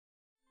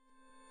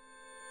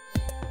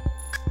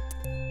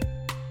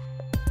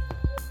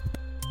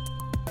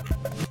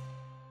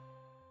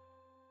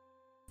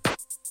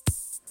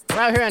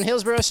out here on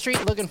Hillsborough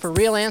Street looking for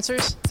real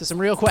answers to some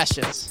real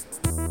questions.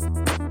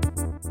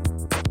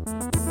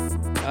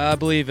 I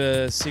believe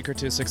a secret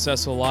to a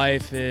successful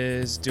life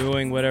is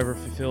doing whatever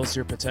fulfills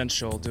your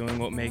potential, doing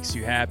what makes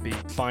you happy.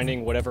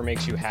 Finding whatever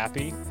makes you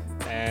happy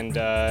and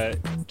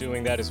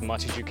doing that as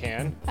much as you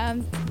can.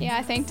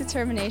 I think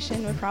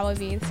determination would probably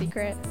be the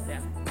secret. Yeah.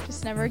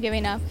 Just never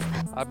giving up.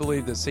 I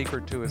believe the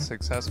secret to a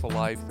successful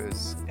life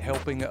is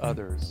helping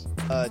others.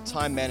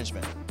 Time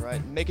management,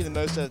 right? Making the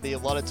most of the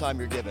allotted time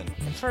you're given.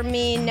 For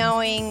me,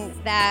 knowing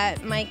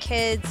that my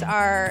kids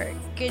are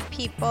good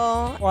people.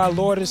 Our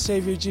Lord and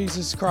Savior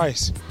Jesus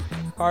Christ,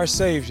 our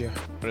Savior.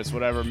 But it's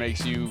whatever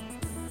makes you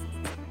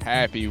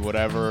happy,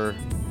 whatever.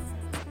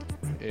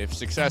 If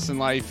success in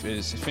life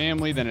is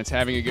family, then it's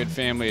having a good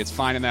family. It's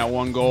finding that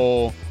one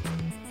goal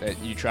that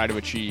you try to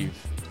achieve.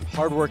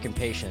 Hard work and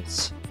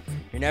patience.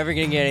 You're never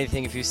going to get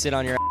anything if you sit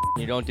on your ass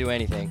and you don't do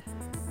anything.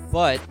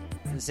 But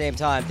at the same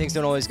time, things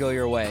don't always go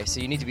your way.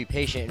 So you need to be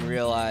patient and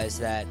realize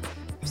that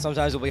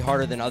sometimes it'll be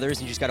harder than others,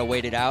 and you just got to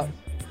wait it out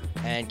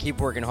and keep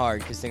working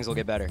hard because things will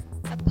get better.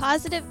 A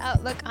positive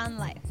outlook on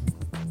life.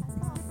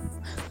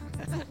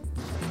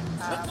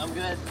 I'm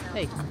good.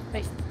 Hey,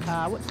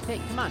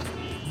 come on.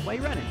 Why are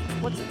you running?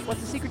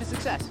 What's the secret to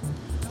success?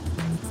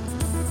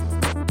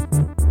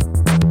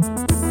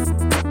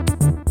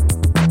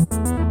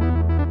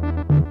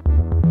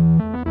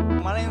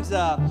 My name's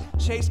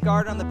Chase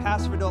Gardner. I'm the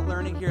pastor of adult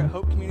learning here at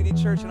Hope Community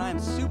Church, and I am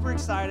super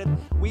excited.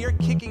 We are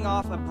kicking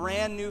off a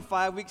brand new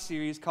 5-week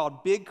series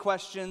called Big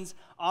Questions,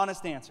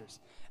 Honest Answers.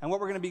 And what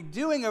we're going to be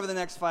doing over the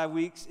next 5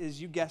 weeks is,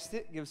 you guessed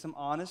it, give some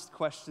honest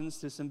questions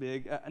to some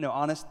big, that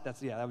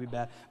would be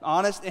bad.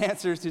 Honest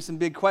answers to some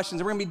big questions.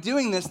 And we're going to be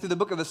doing this through the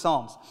book of the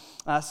Psalms.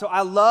 So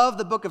I love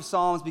the book of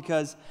Psalms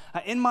because,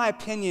 in my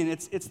opinion,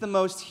 it's the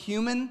most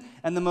human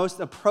and the most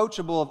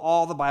approachable of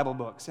all the Bible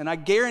books. And I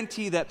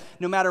guarantee that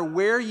no matter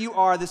where you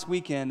are this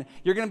weekend,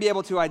 you're going to be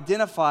able to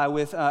identify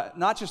with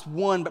not just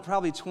one, but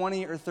probably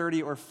 20 or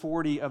 30 or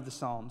 40 of the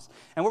Psalms.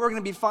 And what we're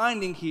going to be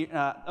finding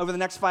here over the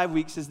next 5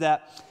 weeks is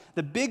that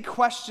the big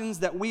questions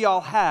that we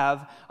all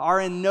have are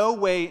in no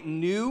way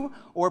new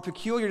or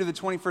peculiar to the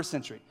 21st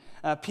century.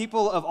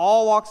 People of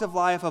all walks of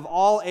life, of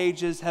all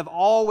ages, have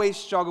always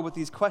struggled with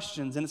these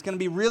questions. And it's going to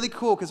be really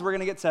cool because we're going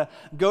to get to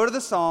go to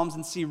the Psalms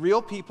and see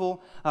real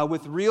people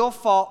with real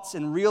faults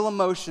and real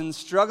emotions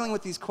struggling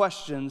with these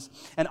questions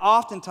and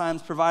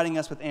oftentimes providing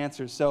us with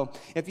answers. So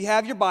if you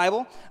have your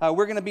Bible,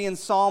 we're going to be in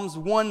Psalms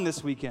 1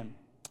 this weekend.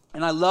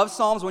 And I love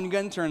Psalms 1. You go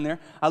ahead and turn there.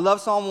 I love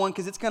Psalm 1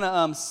 because it's going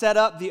to set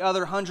up the other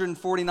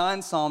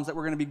 149 Psalms that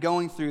we're going to be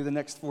going through the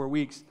next 4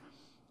 weeks.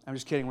 I'm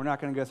just kidding. We're not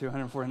going to go through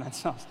 149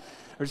 Psalms.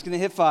 We're just going to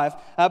hit 5.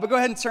 But go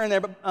ahead and turn there.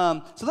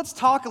 So let's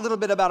talk a little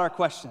bit about our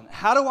question.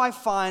 How do I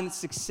find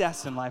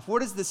success in life?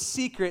 What is the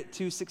secret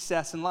to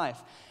success in life?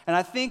 And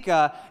I think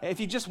if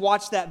you just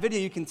watch that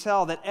video, you can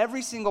tell that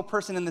every single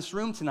person in this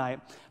room tonight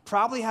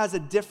probably has a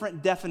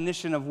different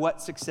definition of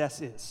what success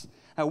is.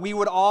 We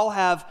would all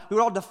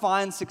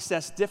define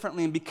success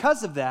differently, and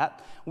because of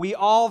that, we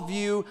all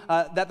view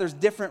that there's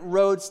different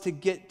roads to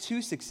get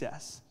to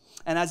success.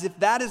 And as if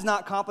that is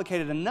not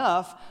complicated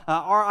enough,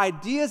 our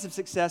ideas of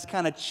success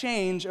kind of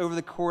change over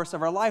the course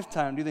of our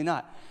lifetime, do they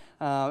not?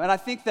 And I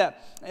think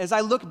that as I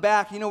look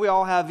back, we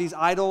all have these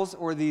idols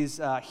or these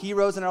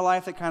heroes in our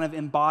life that kind of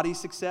embody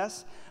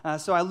success.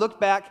 So I look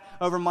back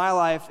over my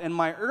life, and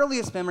my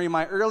earliest memory,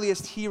 my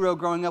earliest hero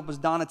growing up was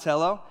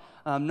Donatello.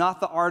 Not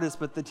the artist,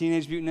 but the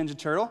Teenage Mutant Ninja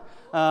Turtle.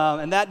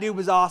 And that dude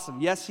was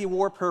awesome. Yes, he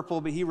wore purple,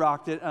 but he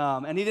rocked it.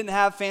 And he didn't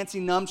have fancy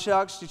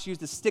nunchucks, just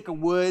used a stick of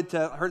wood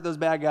to hurt those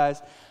bad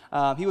guys.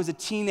 He was a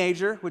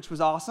teenager, which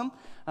was awesome.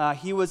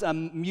 He was a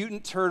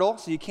mutant turtle,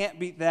 so you can't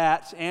beat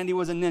that. And he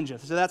was a ninja.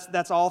 So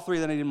that's all three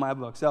that I did in my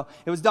book. So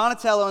it was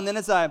Donatello. And then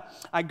as I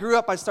grew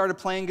up, I started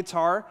playing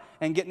guitar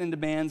and getting into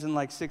bands in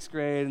like 6th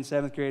grade and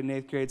 7th grade and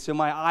 8th grade. So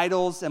my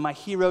idols and my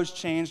heroes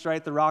changed,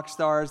 right? The rock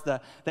stars,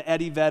 the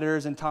Eddie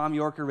Vedders and Tom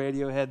York or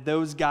Radiohead,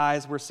 those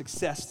guys were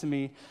success to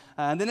me.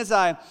 And then as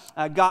I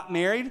got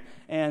married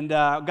and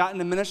got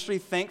into ministry,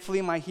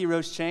 thankfully my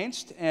heroes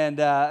changed. And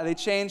they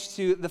changed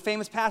to the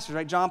famous pastors,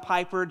 right? John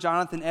Piper,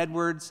 Jonathan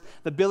Edwards,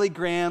 the Billy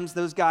Grahams,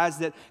 those guys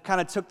that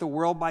kind of took the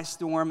world by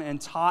storm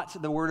and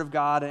taught the Word of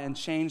God and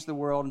changed the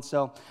world. And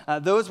so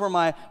those were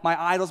my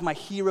idols, my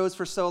heroes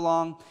for so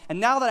long.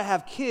 And now that I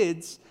have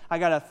kids, I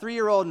got a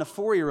 3-year-old and a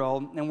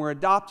 4-year-old, and we're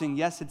adopting.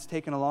 Yes, it's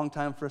taken a long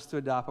time for us to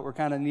adopt, but we're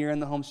kind of nearing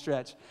the home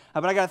stretch.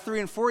 But I got a 3-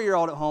 and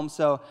 4-year-old at home,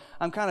 so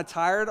I'm kind of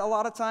tired a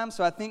lot of times.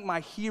 So I think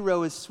my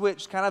hero is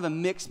switched, kind of a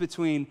mix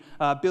between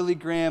Billy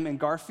Graham and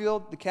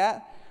Garfield, the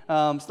cat.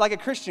 It's like a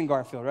Christian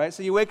Garfield, right?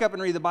 So you wake up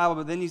and read the Bible,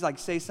 but then you like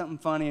say something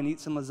funny and eat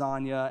some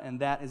lasagna,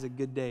 and that is a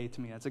good day to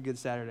me. That's a good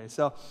Saturday.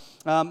 So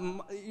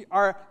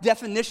our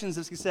definitions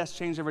of success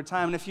change over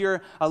time. And if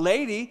you're a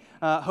lady,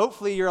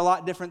 hopefully you're a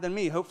lot different than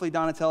me. Hopefully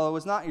Donatello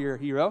was not your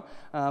hero.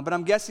 But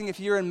I'm guessing if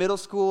you're in middle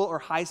school or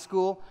high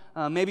school,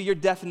 Maybe your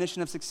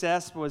definition of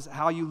success was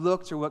how you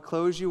looked or what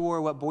clothes you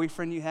wore, what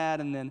boyfriend you had.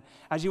 And then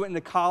as you went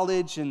into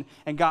college and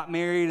got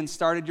married and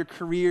started your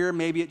career,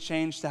 maybe it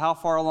changed to how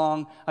far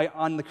along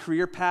on the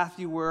career path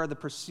you were, the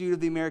pursuit of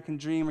the American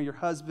dream, or your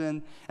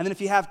husband. And then if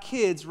you have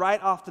kids,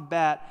 right off the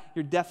bat,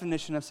 your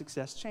definition of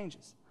success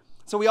changes.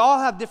 So we all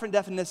have different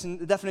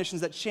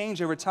definitions that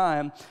change over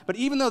time. But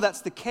even though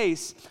that's the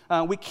case,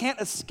 we can't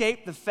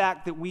escape the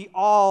fact that we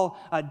all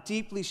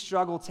deeply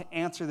struggle to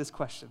answer this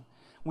question.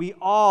 We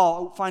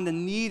all find a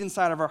need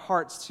inside of our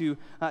hearts to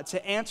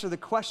answer the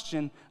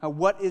question,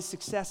 what is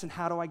success and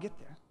how do I get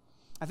there?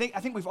 I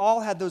think we've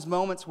all had those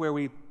moments where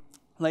we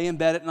lay in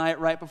bed at night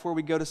right before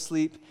we go to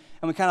sleep,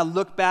 and we kind of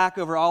look back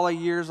over all our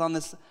years on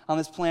this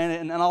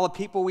planet and all the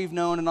people we've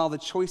known and all the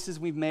choices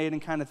we've made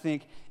and kind of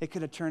think it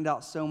could have turned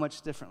out so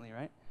much differently,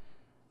 right?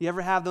 You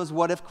ever have those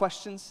what-if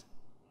questions?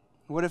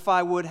 What if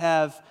I would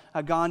have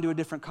gone to a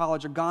different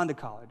college or gone to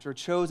college or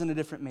chosen a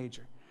different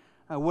major?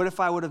 What if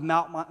I would have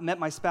met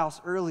my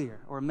spouse earlier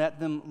or met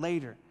them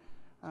later?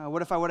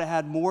 What if I would have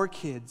had more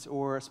kids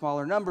or a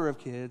smaller number of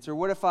kids? Or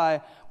what if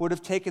I would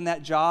have taken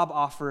that job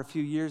offer a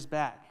few years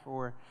back?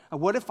 Or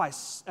what if I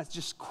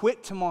just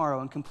quit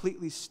tomorrow and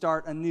completely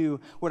start anew?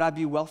 Would I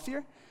be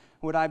wealthier?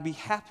 Would I be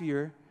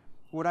happier?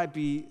 Would I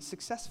be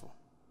successful?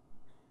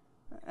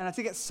 And I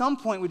think at some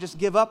point we just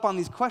give up on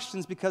these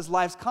questions because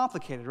life's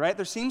complicated, right?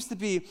 There seems to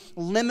be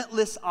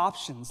limitless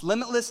options,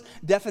 limitless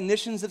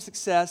definitions of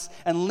success,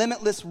 and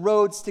limitless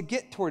roads to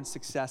get towards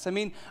success. I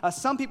mean,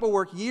 some people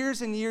work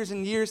years and years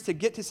and years to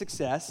get to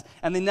success,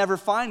 and they never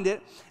find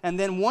it. And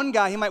then one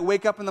guy, he might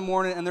wake up in the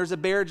morning and there's a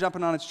bear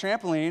jumping on its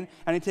trampoline,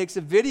 and he takes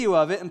a video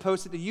of it and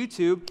posts it to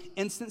YouTube,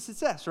 instant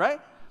success, right?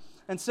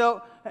 And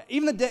so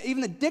even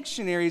the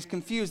dictionary is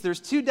confused. There's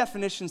two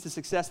definitions to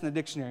success in the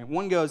dictionary.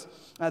 One goes,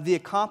 the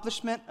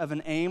accomplishment of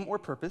an aim or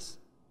purpose.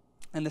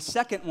 And the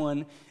second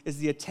one is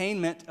the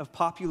attainment of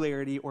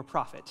popularity or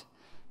profit.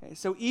 Okay,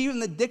 so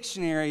even the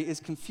dictionary is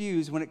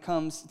confused when it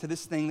comes to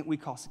this thing that we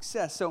call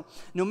success. So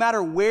no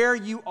matter where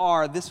you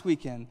are this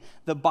weekend,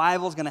 the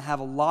Bible is going to have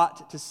a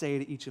lot to say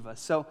to each of us.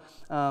 So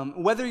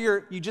whether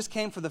you just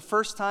came for the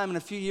first time in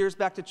a few years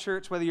back to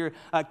church, whether you're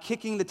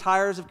kicking the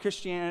tires of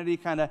Christianity,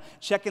 kind of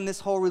checking this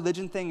whole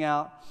religion thing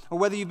out, or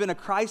whether you've been a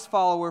Christ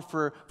follower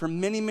for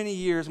many, many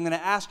years, I'm going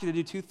to ask you to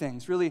do two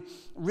things. Really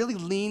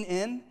lean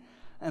in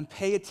and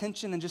pay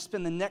attention and just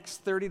spend the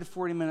next 30 to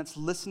 40 minutes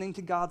listening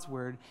to God's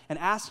word and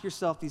ask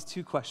yourself these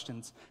two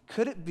questions.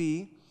 Could it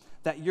be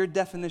that your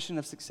definition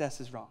of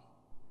success is wrong?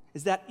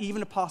 Is that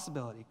even a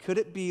possibility? Could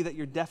it be that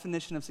your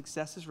definition of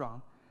success is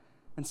wrong?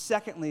 And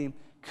secondly,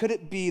 could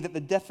it be that the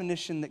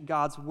definition that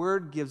God's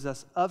word gives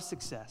us of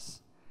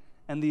success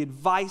and the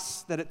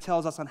advice that it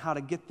tells us on how to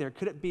get there,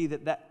 could it be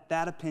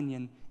that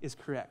opinion is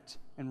correct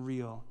and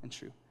real and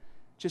true?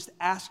 Just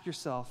ask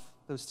yourself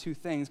those two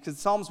things, because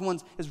Psalms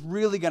 1 is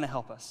really going to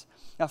help us.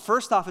 Now,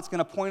 first off, it's going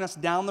to point us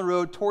down the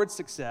road towards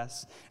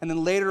success, and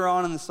then later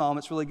on in the psalm,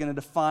 it's really going to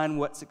define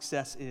what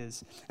success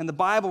is. And the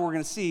Bible, we're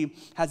going to see,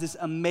 has this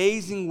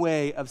amazing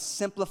way of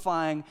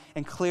simplifying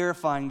and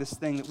clarifying this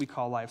thing that we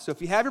call life. So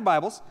if you have your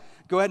Bibles,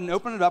 go ahead and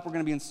open it up. We're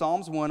going to be in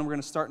Psalms 1, and we're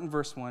going to start in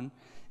verse 1.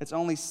 It's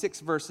only 6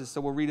 verses,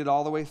 so we'll read it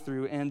all the way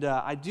through. And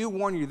I do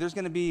warn you, there's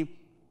going to be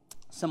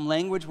some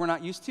language we're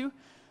not used to.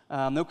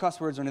 No cuss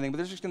words or anything, but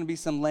there's just going to be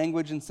some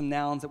language and some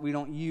nouns that we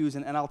don't use,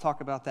 and I'll talk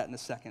about that in a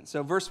second.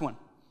 So verse 1,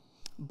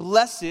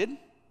 blessed,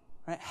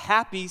 right,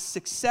 happy,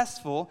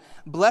 successful,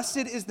 blessed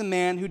is the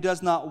man who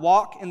does not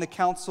walk in the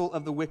counsel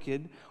of the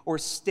wicked, or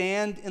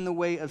stand in the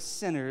way of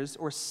sinners,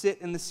 or sit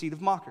in the seat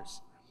of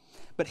mockers.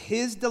 But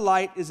his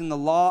delight is in the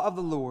law of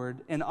the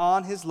Lord, and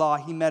on his law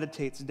he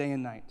meditates day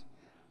and night.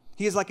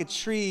 He is like a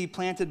tree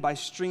planted by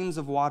streams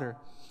of water,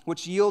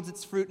 which yields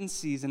its fruit in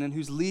season, and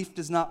whose leaf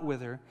does not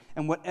wither,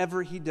 and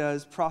whatever he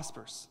does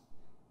prospers.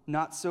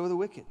 Not so the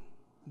wicked.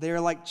 They are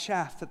like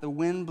chaff that the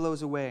wind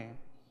blows away.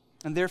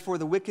 And therefore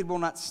the wicked will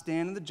not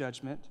stand in the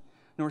judgment,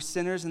 nor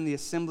sinners in the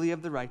assembly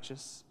of the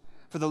righteous.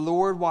 For the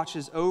Lord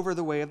watches over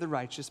the way of the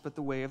righteous, but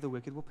the way of the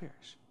wicked will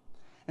perish.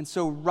 And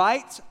so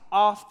right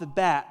off the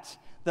bat,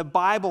 the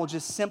Bible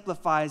just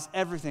simplifies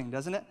everything,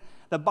 doesn't it?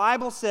 The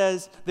Bible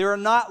says there are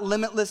not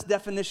limitless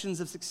definitions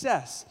of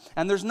success,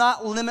 and there's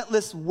not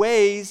limitless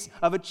ways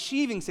of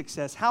achieving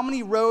success. How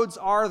many roads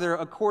are there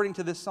according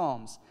to this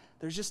Psalms?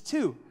 There's just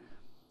two.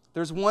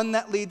 There's one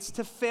that leads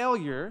to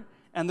failure,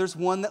 and there's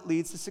one that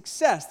leads to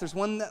success. There's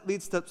one that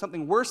leads to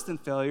something worse than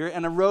failure,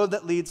 and a road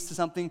that leads to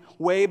something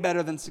way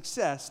better than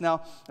success.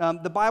 Now,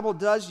 the Bible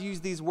does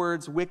use these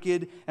words,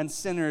 wicked and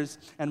sinners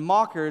and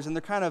mockers, and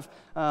they're kind of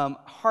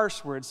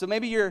harsh words. So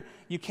maybe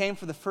you came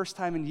for the first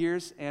time in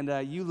years,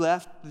 and you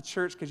left the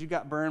church because you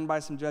got burned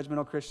by some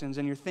judgmental Christians,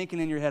 and you're thinking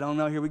in your head, oh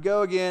no, here we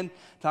go again,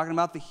 talking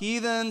about the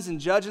heathens and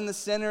judging the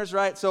sinners,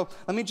 right? So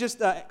let me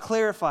just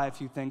clarify a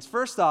few things.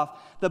 First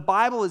off, the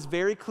Bible is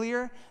very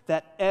clear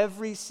that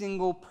every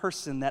single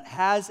person that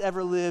has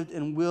ever lived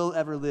and will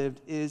ever live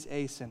is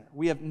a sinner.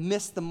 We have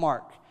missed the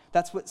mark.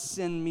 That's what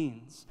sin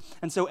means.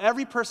 And so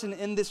every person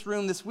in this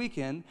room this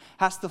weekend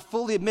has to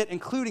fully admit,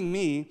 including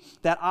me,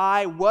 that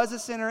I was a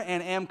sinner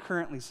and am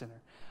currently a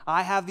sinner.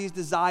 I have these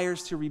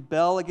desires to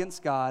rebel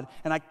against God,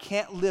 and I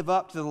can't live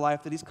up to the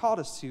life that he's called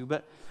us to.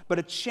 But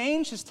a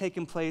change has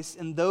taken place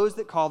in those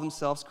that call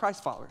themselves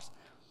Christ followers.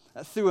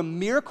 Through a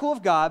miracle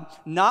of God,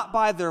 not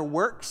by their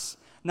works,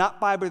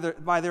 not by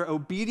their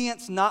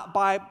obedience, not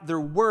by their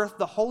worth,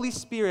 the Holy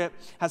Spirit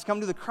has come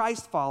to the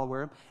Christ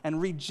follower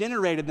and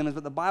regenerated them, is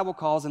what the Bible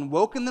calls, and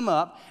woken them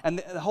up, and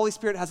the Holy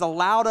Spirit has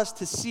allowed us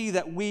to see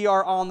that we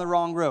are on the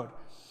wrong road.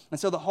 And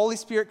so the Holy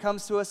Spirit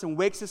comes to us and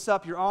wakes us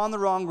up. You're on the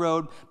wrong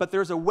road, but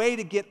there's a way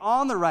to get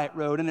on the right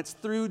road, and it's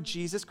through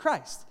Jesus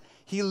Christ.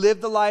 He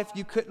lived the life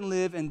you couldn't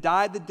live and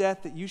died the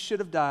death that you should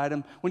have died.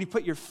 And when you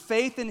put your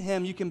faith in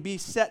him, you can be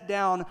set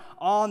down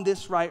on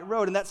this right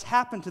road. And that's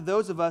happened to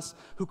those of us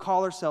who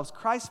call ourselves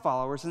Christ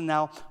followers. And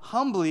now,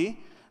 humbly,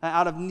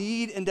 out of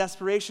need and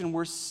desperation,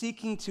 we're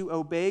seeking to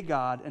obey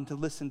God and to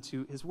listen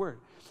to his word.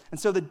 And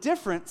so the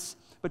difference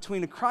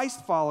between a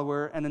Christ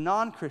follower and a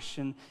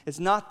non-Christian is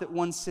not that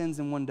one sins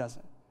and one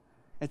doesn't.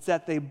 It's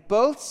that they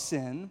both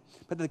sin,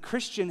 but the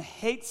Christian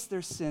hates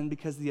their sin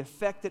because of the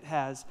effect it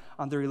has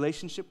on their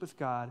relationship with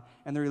God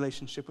and their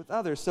relationship with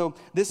others. So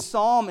this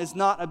psalm is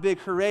not a big,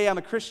 hooray, I'm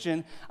a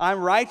Christian, I'm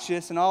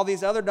righteous, and all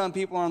these other dumb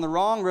people are on the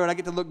wrong road. I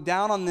get to look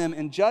down on them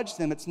and judge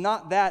them. It's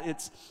not that.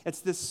 It's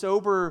this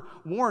sober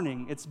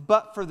warning. It's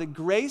but for the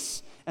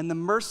grace and the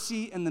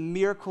mercy and the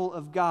miracle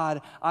of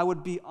God, I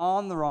would be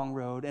on the wrong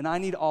road, and I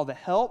need all the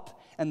help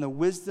and the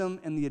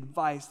wisdom and the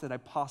advice that I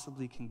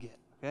possibly can get,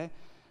 okay?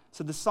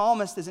 So the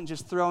psalmist isn't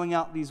just throwing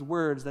out these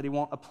words that he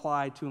won't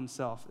apply to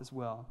himself as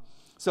well.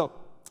 So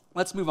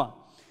let's move on.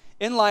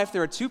 In life,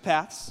 there are two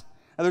paths.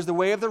 There's the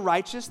way of the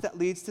righteous that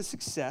leads to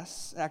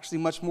success, actually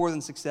much more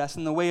than success,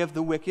 and the way of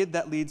the wicked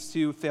that leads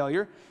to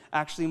failure,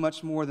 actually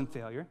much more than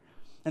failure.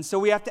 And so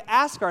we have to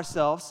ask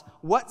ourselves,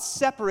 what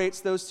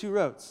separates those two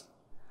roads?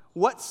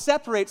 What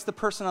separates the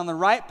person on the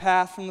right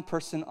path from the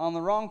person on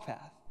the wrong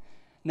path?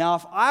 Now,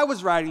 if I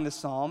was writing the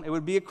psalm, it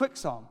would be a quick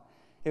psalm.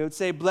 It would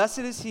say, blessed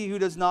is he who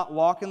does not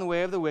walk in the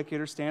way of the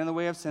wicked or stand in the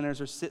way of sinners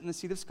or sit in the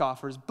seat of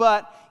scoffers,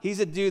 but he's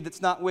a dude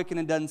that's not wicked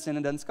and doesn't sin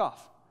and doesn't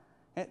scoff.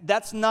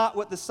 That's not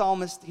what the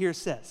psalmist here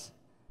says.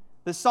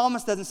 The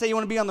psalmist doesn't say you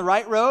want to be on the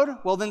right road?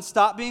 Well, then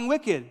stop being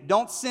wicked.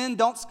 Don't sin,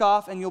 don't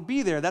scoff, and you'll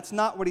be there. That's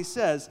not what he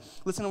says.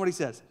 Listen to what he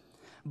says.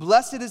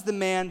 Blessed is the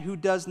man who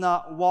does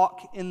not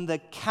walk in the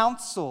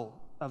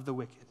counsel of the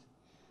wicked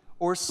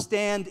or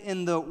stand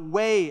in the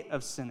way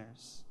of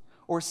sinners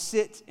or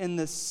sit in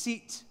the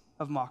seat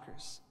of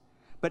mockers.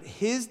 But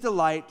his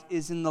delight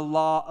is in the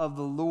law of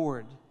the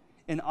Lord,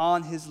 and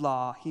on his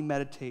law he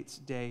meditates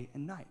day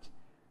and night.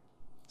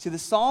 See, the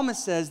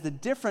psalmist says the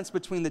difference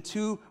between the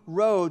two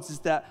roads is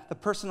that the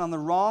person on the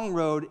wrong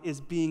road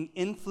is being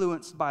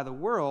influenced by the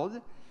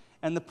world,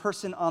 and the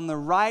person on the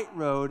right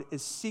road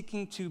is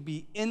seeking to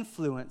be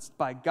influenced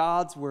by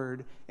God's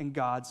word and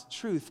God's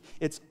truth.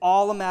 It's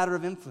all a matter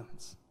of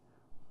influence.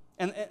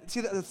 And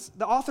see,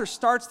 the author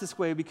starts this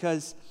way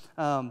because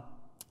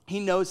he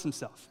knows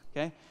himself.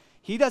 Okay?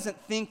 He doesn't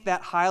think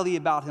that highly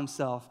about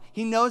himself.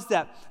 He knows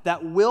that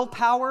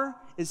willpower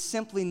is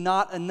simply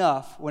not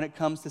enough when it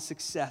comes to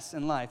success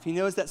in life. He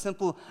knows that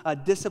simple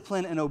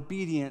discipline and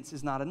obedience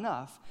is not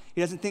enough. He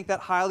doesn't think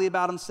that highly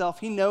about himself.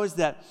 He knows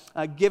that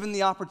given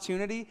the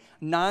opportunity,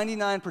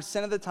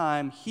 99% of the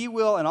time, he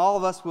will and all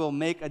of us will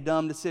make a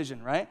dumb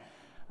decision, right?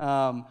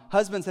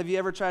 Husbands, have you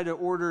ever tried to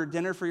order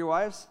dinner for your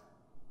wives?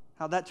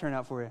 How'd that turn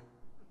out for you?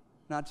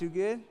 Not too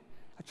good?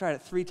 I tried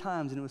it 3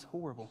 times and it was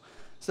horrible.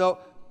 So,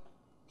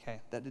 okay,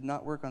 that did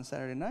not work on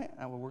Saturday night.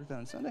 I will work that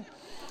on Sunday.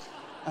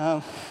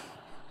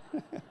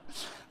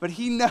 But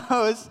he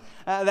knows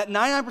that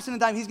 99% of the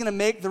time he's going to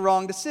make the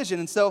wrong decision.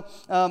 And so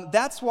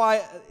that's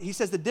why he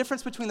says the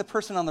difference between the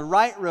person on the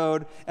right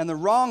road and the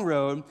wrong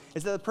road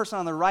is that the person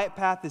on the right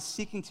path is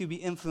seeking to be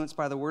influenced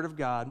by the word of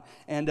God,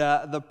 and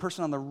the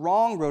person on the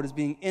wrong road is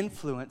being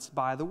influenced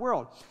by the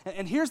world.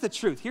 And here's the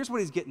truth. Here's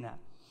what he's getting at.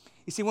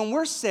 You see, when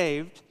we're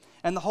saved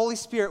and the Holy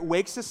Spirit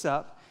wakes us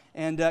up,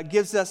 and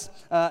gives us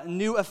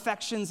new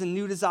affections and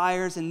new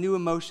desires and new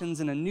emotions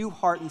and a new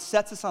heart and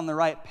sets us on the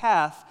right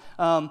path,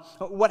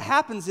 what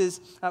happens is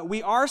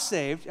we are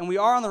saved and we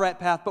are on the right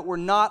path, but we're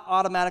not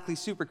automatically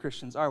super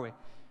Christians, are we?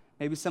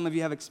 Maybe some of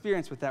you have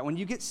experience with that. When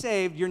you get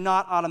saved, you're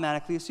not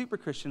automatically a super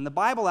Christian. The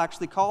Bible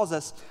actually calls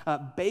us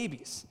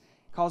babies,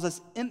 calls us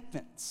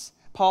infants.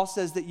 Paul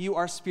says that you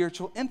are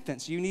spiritual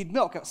infants. You need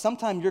milk.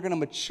 Sometime you're going to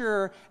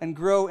mature and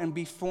grow and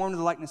be formed to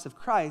the likeness of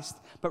Christ,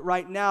 but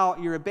right now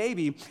you're a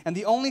baby. And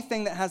the only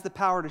thing that has the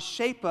power to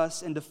shape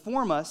us and to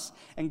form us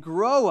and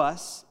grow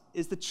us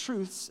is the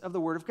truths of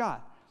the Word of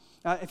God.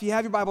 If you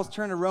have your Bibles,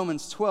 turn to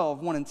Romans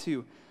 12, 1 and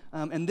 2.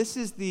 And this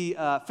is the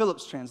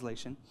Phillips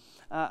translation.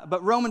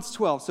 But Romans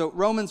 12, so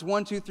Romans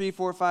 1, 2, 3,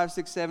 4, 5,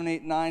 6, 7,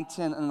 8, 9,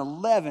 10, and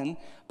 11,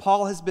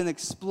 Paul has been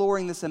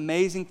exploring this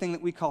amazing thing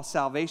that we call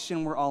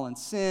salvation. We're all in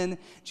sin.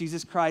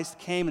 Jesus Christ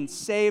came and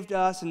saved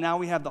us, and now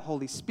we have the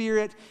Holy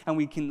Spirit, and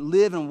we can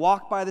live and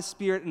walk by the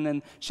Spirit. And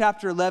then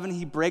chapter 11,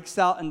 he breaks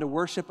out into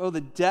worship. Oh,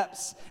 the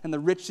depths and the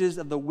riches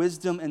of the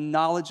wisdom and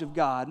knowledge of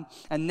God.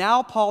 And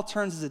now Paul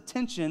turns his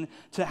attention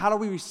to how do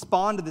we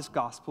respond to this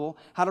gospel?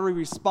 How do we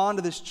respond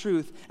to this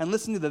truth? And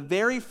listen to the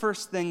very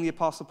first thing the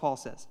Apostle Paul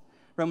says.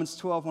 Romans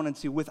 12, 1 and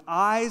 2. With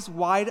eyes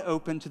wide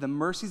open to the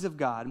mercies of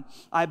God,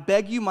 I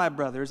beg you, my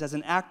brothers, as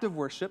an act of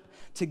worship,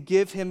 to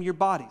give him your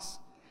bodies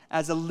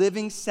as a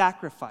living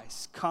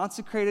sacrifice,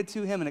 consecrated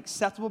to him and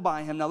acceptable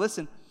by him. Now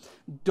listen,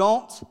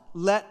 don't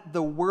let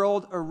the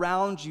world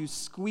around you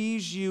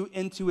squeeze you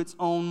into its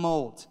own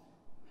mold,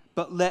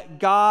 but let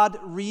God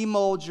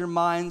remold your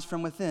minds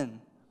from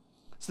within,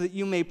 so that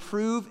you may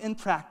prove in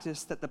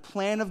practice that the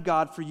plan of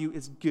God for you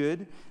is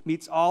good,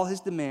 meets all his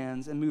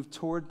demands, and move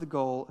toward the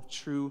goal of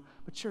true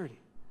maturity.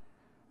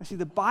 Now see,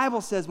 the Bible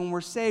says when we're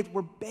saved,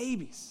 we're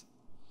babies.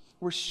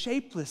 We're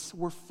shapeless,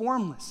 we're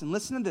formless. And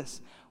listen to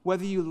this,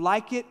 whether you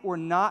like it or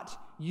not,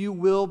 you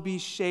will be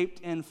shaped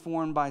and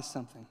formed by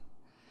something.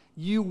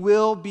 You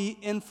will be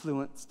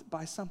influenced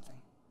by something.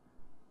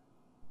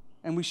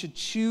 And we should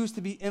choose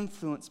to be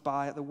influenced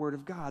by the Word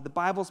of God. The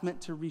Bible's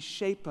meant to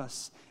reshape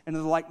us into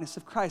the likeness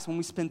of Christ. When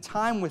we spend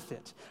time with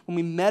it, when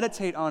we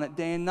meditate on it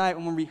day and night,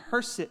 when we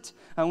rehearse it,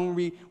 when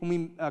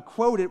we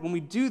quote it, when we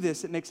do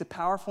this, it makes a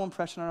powerful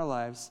impression on our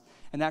lives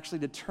and actually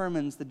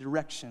determines the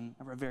direction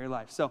of our very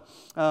life. So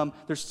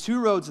there's two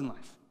roads in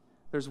life.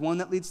 There's one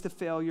that leads to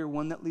failure,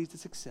 one that leads to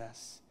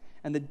success.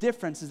 And the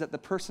difference is that the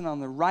person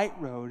on the right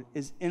road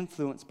is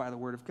influenced by the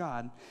Word of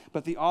God.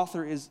 But the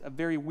author is a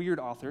very weird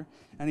author,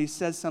 and he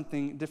says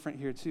something different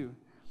here too. You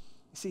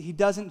see, he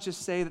doesn't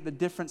just say that the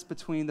difference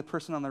between the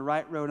person on the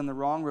right road and the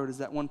wrong road is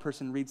that one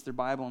person reads their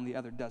Bible and the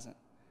other doesn't.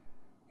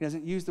 He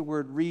doesn't use the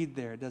word read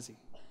there, does he?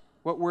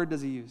 What word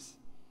does he use?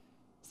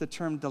 It's the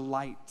term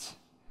delight.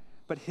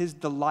 But his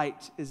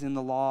delight is in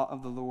the law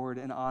of the Lord,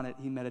 and on it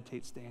he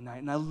meditates day and night.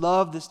 And I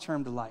love this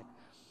term delight.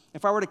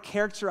 If I were to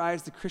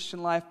characterize the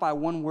Christian life by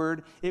one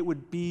word, it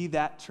would be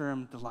that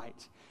term,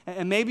 delight.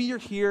 And maybe you're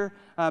here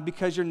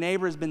because your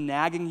neighbor has been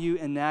nagging you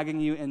and nagging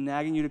you and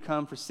nagging you to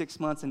come for 6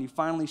 months, and you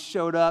finally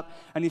showed up,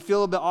 and you feel a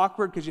little bit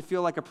awkward because you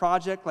feel like a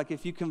project, like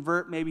if you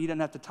convert, maybe he doesn't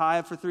have to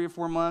tithe for 3 or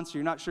 4 months, or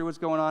you're not sure what's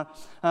going on.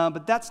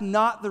 But that's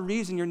not the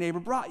reason your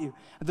neighbor brought you.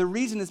 The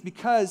reason is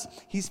because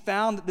he's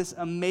found this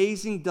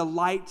amazing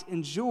delight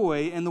and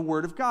joy in the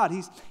Word of God.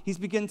 He's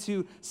begun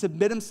to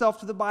submit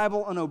himself to the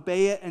Bible and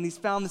obey it, and he's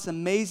found this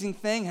amazing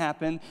thing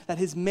happen, that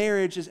his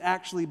marriage is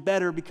actually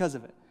better because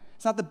of it.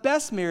 It's not the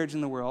best marriage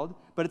in the world,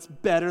 but it's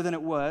better than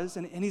it was.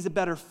 And he's a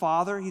better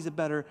father. He's a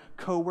better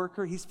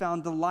coworker. He's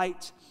found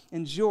delight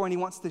and joy, and he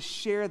wants to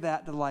share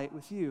that delight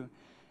with you.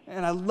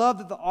 And I love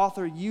that the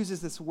author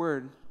uses this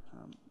word.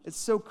 It's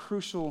so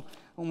crucial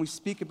when we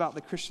speak about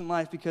the Christian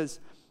life, because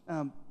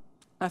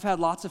I've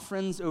had lots of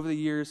friends over the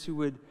years who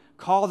would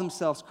call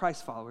themselves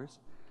Christ followers.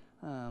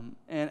 And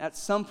at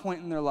some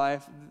point in their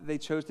life, they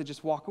chose to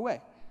just walk away.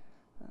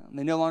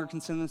 They no longer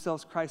consider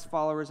themselves Christ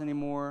followers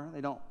anymore.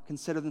 They don't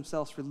consider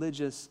themselves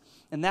religious.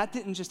 And that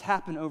didn't just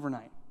happen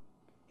overnight.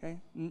 Okay?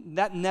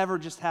 That never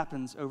just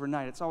happens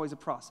overnight. It's always a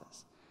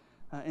process.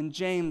 In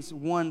James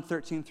 1,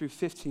 13 through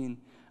 15,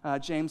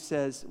 James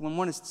says, when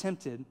one is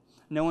tempted,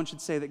 no one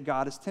should say that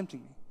God is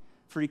tempting me.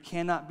 For he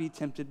cannot be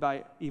tempted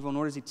by evil,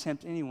 nor does he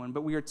tempt anyone.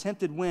 But we are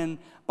tempted when,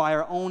 by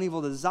our own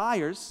evil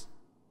desires,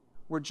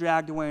 we're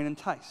dragged away and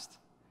enticed.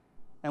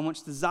 And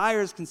once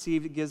desire is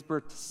conceived, it gives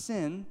birth to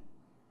sin.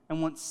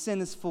 And once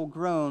sin is full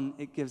grown,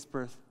 it gives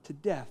birth to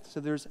death.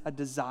 So there's a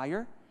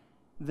desire,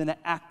 then an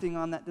acting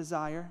on that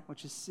desire,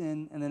 which is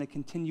sin, and then a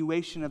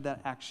continuation of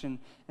that action,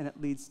 and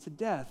it leads to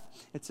death.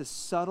 It's a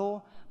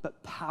subtle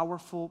but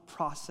powerful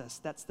process.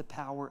 That's the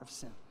power of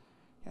sin.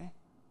 Okay?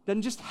 It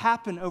doesn't just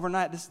happen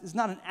overnight. This is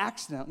not an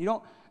accident.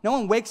 No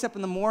one wakes up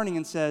in the morning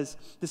and says,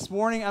 this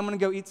morning I'm going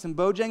to go eat some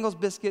Bojangles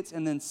biscuits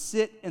and then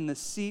sit in the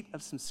seat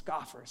of some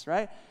scoffers,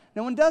 right?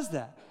 No one does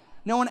that.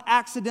 No one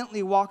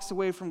accidentally walks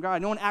away from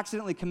God. No one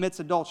accidentally commits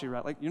adultery,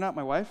 right? Like, you're not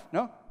my wife.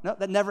 No,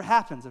 that never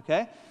happens,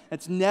 okay?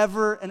 It's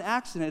never an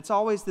accident. It's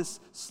always this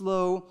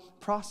slow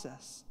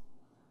process.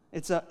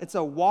 It's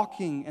a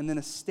walking and then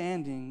a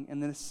standing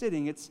and then a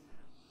sitting. It's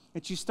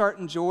you start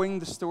enjoying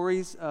the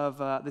stories of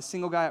the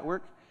single guy at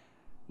work,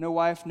 no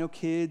wife, no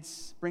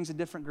kids, brings a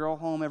different girl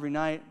home every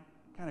night,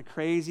 kind of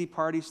crazy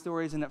party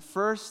stories. And at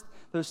first,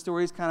 those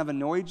stories kind of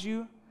annoyed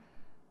you,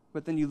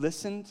 but then you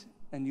listened,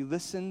 and you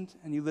listened,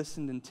 and you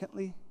listened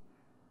intently,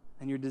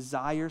 and your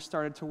desire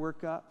started to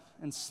work up,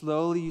 and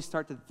slowly you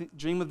start to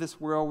dream of this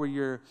world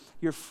where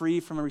you're free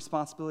from a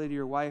responsibility to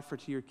your wife or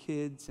to your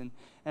kids,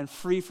 and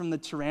free from the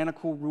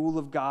tyrannical rule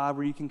of God,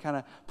 where you can kind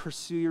of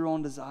pursue your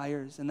own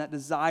desires, and that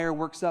desire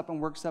works up,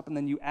 and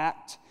then you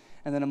act,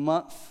 and then a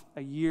month,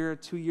 a year,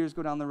 2 years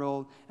go down the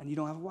road, and you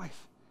don't have a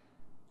wife,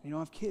 and you don't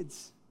have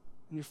kids,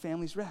 and your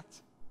family's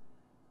wrecked.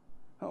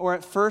 Or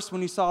at first,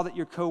 when you saw that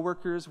your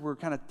coworkers were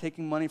kind of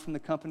taking money from the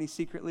company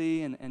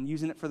secretly and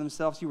using it for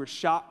themselves, you were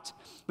shocked,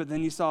 but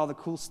then you saw the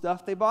cool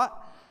stuff they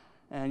bought,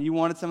 and you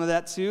wanted some of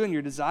that too, and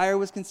your desire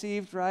was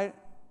conceived, right?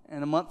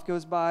 And a month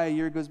goes by, a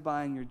year goes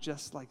by, and you're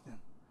just like them.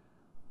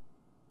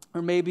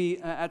 Or maybe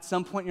at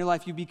some point in your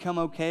life, you become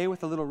okay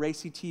with a little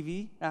racy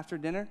TV after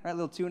dinner, right? A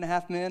little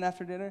 2.5 Men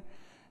after dinner.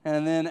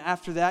 And then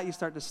after that, you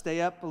start to stay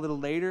up a little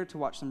later to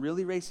watch some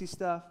really racy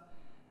stuff.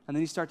 And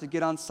then you start to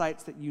get on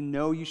sites that you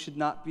know you should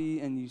not be,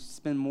 and you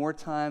spend more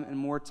time,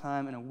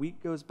 and a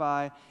week goes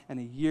by, and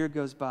a year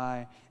goes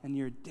by, and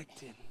you're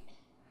addicted.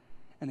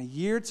 And a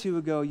year or two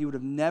ago, you would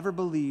have never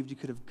believed you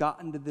could have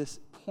gotten to this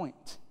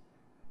point.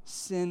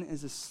 Sin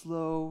is a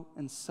slow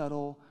and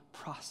subtle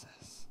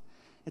process.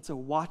 It's a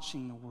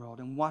watching the world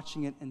and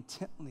watching it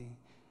intently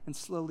and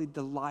slowly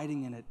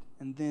delighting in it,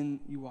 and then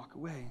you walk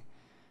away.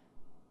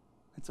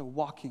 It's a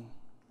walking,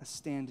 a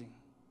standing,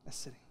 a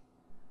sitting.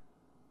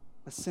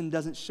 But sin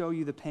doesn't show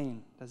you the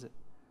pain, does it?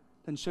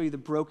 It doesn't show you the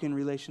broken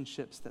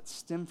relationships that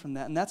stem from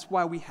that. And that's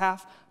why we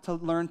have to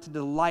learn to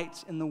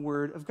delight in the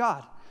Word of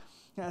God.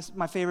 That's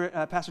my favorite,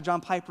 Pastor John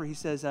Piper, he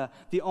says,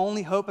 the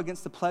only hope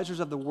against the pleasures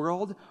of the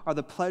world are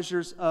the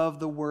pleasures of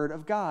the Word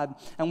of God.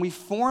 And we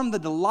form the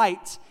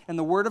delight in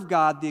the Word of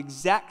God the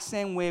exact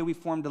same way we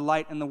form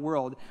delight in the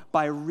world,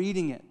 by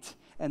reading it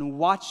and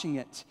watching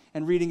it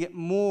and reading it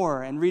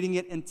more and reading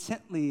it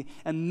intently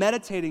and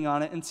meditating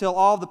on it until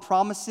all the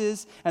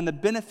promises and the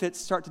benefits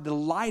start to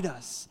delight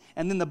us.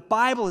 And then the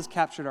Bible has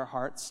captured our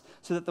hearts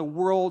so that the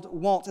world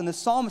won't. And the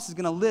psalmist is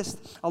going to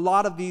list a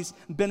lot of these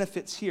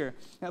benefits here.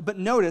 But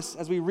notice,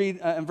 as we read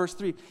in verse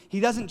 3, he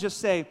doesn't just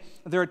say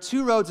there are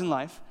two roads in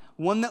life,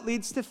 one that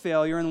leads to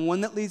failure and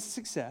one that leads to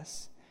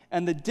success.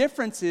 And the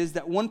difference is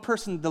that one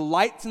person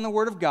delights in the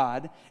Word of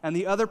God, and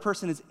the other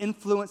person is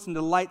influenced and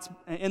delights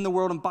in the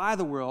world and by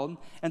the world.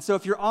 And so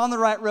if you're on the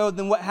right road,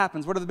 then what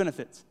happens? What are the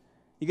benefits?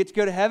 You get to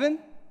go to heaven.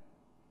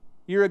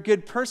 You're a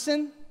good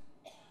person.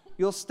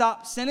 You'll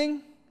stop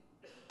sinning.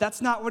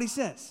 That's not what he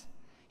says.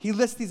 He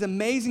lists these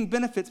amazing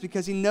benefits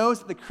because he knows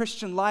that the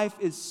Christian life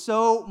is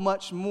so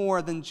much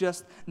more than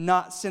just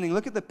not sinning.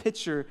 Look at the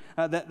picture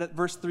that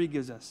verse 3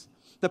 gives us.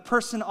 The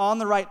person on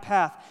the right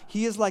path,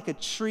 he is like a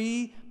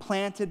tree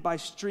planted by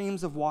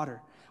streams of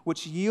water,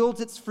 which yields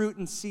its fruit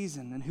in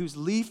season, and whose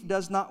leaf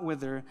does not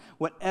wither.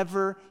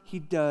 Whatever he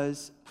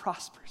does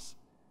prospers.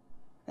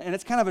 And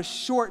it's kind of a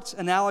short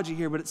analogy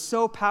here, but it's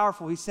so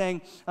powerful. He's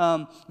saying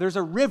there's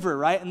a river,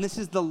 right? And this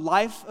is the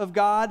life of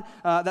God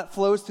that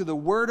flows through the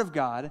Word of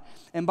God.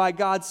 And by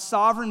God's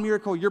sovereign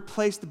miracle, you're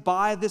placed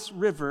by this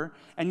river,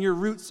 and your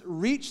roots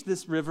reach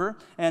this river.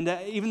 And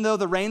even though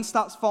the rain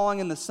stops falling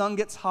and the sun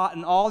gets hot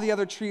and all the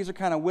other trees are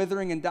kind of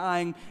withering and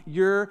dying,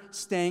 you're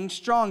staying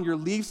strong. Your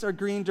leaves are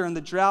green during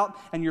the drought,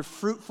 and you're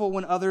fruitful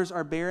when others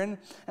are barren.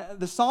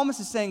 The psalmist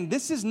is saying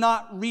this is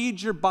not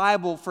read your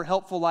Bible for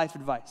helpful life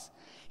advice.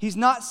 He's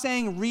not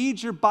saying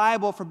read your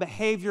Bible for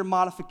behavior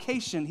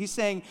modification. He's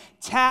saying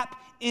tap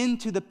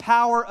into the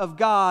power of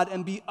God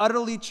and be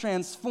utterly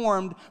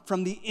transformed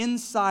from the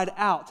inside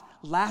out,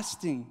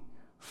 lasting,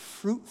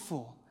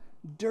 fruitful,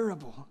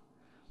 durable.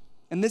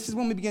 And this is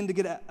when we begin to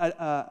get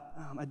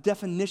a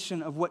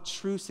definition of what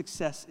true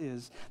success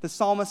is. The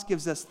psalmist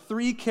gives us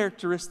 3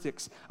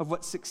 characteristics of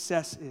what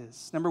success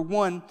is. Number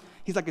 1,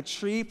 he's like a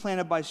tree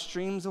planted by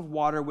streams of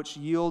water which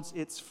yields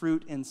its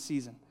fruit in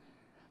season.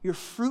 You're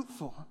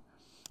fruitful.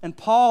 And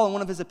Paul, in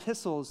one of his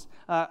epistles,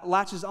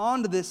 latches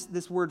on to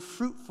this word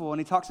fruitful, and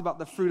he talks about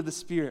the fruit of the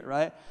Spirit,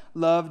 right?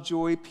 Love,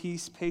 joy,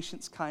 peace,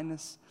 patience,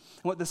 kindness.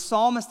 And what the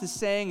psalmist is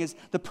saying is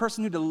the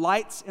person who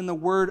delights in the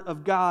Word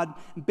of God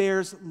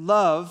bears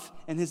love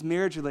in his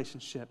marriage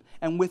relationship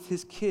and with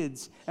his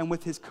kids and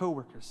with his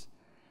coworkers.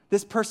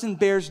 This person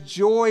bears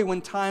joy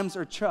when times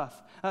are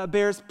tough,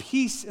 bears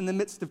peace in the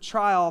midst of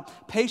trial,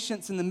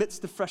 patience in the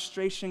midst of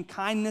frustration,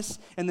 kindness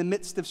in the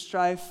midst of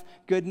strife,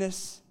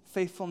 goodness,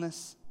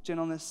 faithfulness,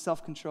 gentleness,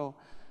 self-control.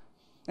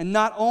 And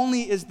not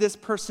only is this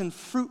person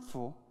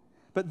fruitful,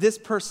 but this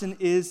person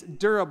is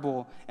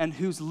durable and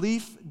whose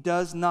leaf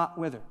does not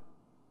wither.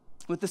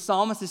 What the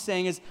psalmist is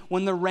saying is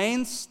when the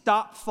rains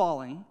stop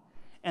falling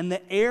and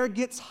the air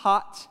gets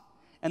hot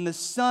and the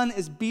sun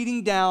is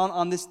beating down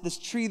on this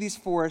tree, these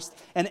forests,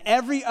 and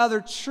every other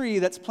tree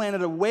that's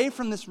planted away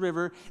from this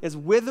river is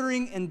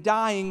withering and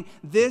dying,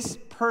 this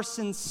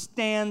person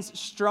stands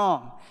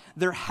strong.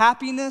 Their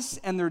happiness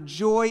and their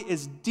joy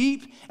is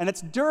deep, and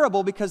it's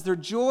durable because their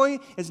joy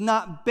is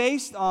not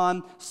based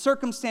on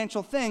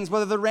circumstantial things,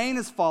 whether the rain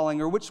is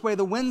falling or which way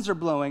the winds are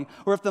blowing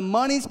or if the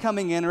money's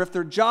coming in or if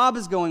their job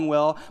is going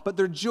well, but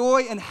their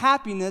joy and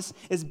happiness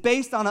is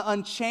based on an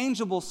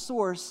unchangeable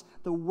source,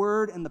 the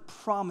Word and the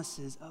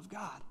promises of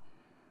God.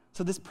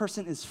 So this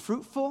person is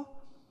fruitful,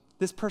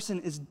 this person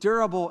is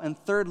durable, and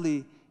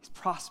thirdly, he's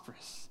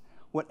prosperous.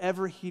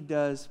 Whatever he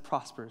does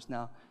prospers.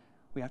 Now,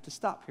 we have to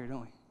stop here,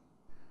 don't we?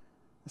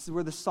 This is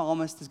where the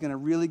psalmist is going to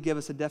really give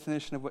us a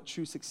definition of what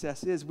true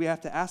success is. We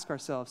have to ask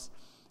ourselves,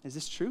 is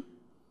this true?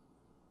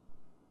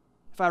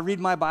 If I read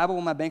my Bible,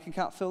 will my bank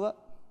account fill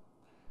up?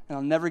 And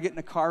I'll never get in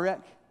a car wreck?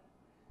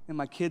 and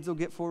my kids will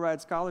get full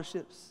ride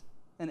scholarships,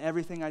 and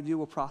everything I do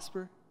will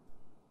prosper?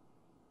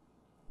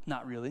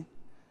 Not really.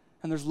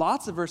 And there's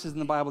lots of verses in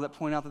the Bible that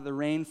point out that the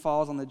rain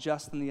falls on the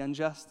just and the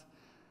unjust.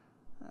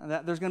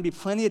 That there's going to be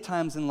plenty of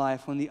times in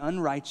life when the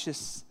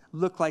unrighteous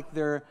look like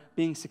they're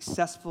being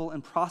successful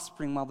and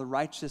prospering, while the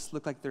righteous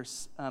look like they're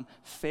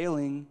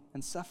failing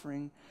and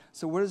suffering.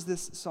 So what does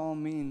this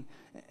psalm mean?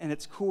 And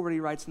it's cool what he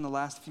writes in the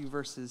last few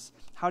verses.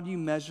 How do you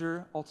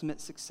measure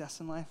ultimate success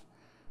in life?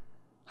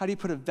 How do you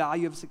put a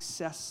value of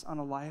success on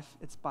a life?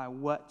 It's by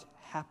what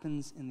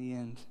happens in the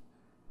end.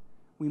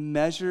 We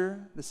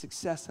measure the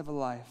success of a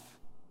life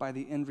by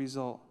the end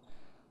result.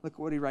 Look at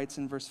what he writes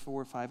in verse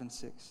 4, 5, and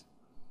 6.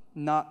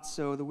 Not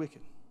so the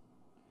wicked.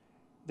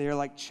 They are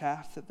like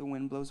chaff that the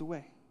wind blows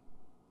away.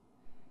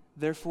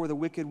 Therefore the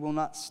wicked will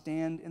not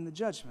stand in the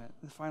judgment,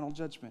 the final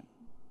judgment,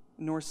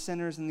 nor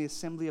sinners in the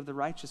assembly of the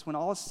righteous. When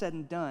all is said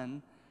and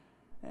done,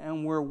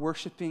 and we're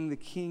worshiping the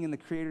King and the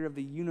Creator of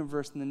the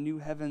universe and the new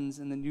heavens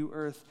and the new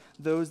earth,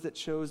 those that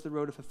chose the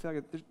road of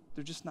failure,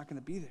 they're just not going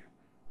to be there.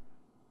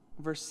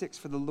 Verse 6,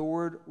 for the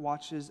Lord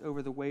watches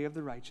over the way of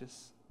the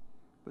righteous,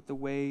 but the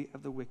way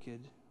of the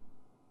wicked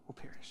will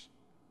perish.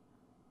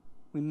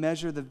 We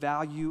measure the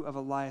value of a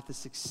life, the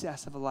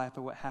success of a life,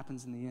 by what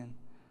happens in the end.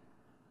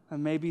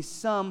 And maybe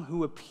some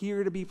who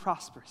appear to be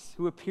prosperous,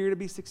 who appear to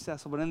be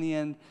successful, but in the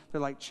end, they're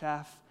like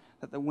chaff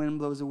that the wind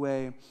blows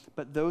away.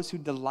 But those who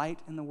delight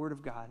in the Word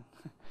of God,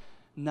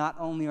 not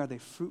only are they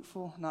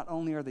fruitful, not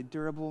only are they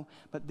durable,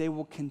 but they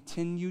will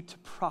continue to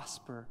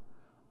prosper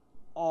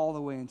all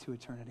the way into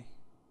eternity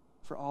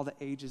for all the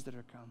ages that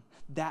are come.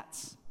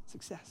 That's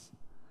success.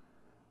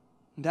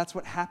 And that's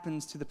what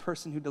happens to the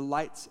person who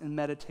delights and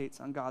meditates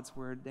on God's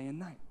word day and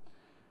night.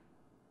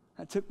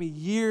 It took me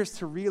years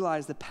to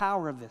realize the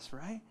power of this,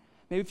 right?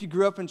 Maybe if you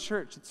grew up in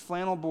church, it's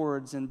flannel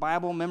boards and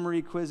Bible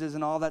memory quizzes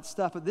and all that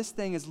stuff. But this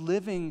thing is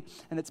living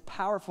and it's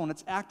powerful and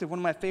it's active. One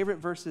of my favorite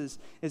verses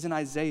is in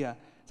Isaiah.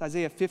 It's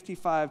Isaiah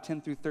 55,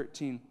 10 through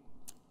 13.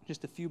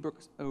 Just a few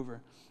books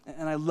over.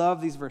 And I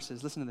love these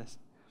verses. Listen to this.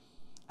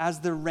 As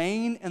the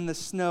rain and the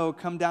snow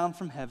come down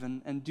from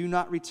heaven and do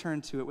not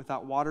return to it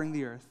without watering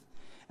the earth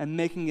and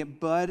making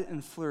it bud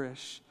and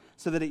flourish,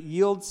 so that it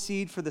yields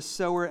seed for the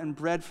sower and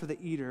bread for the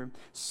eater,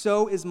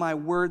 so is my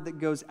word that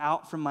goes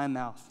out from my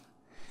mouth.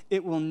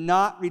 It will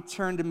not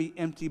return to me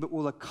empty, but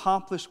will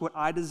accomplish what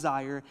I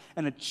desire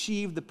and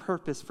achieve the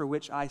purpose for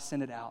which I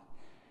sent it out.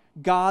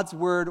 God's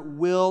word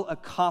will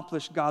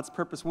accomplish God's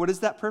purpose. What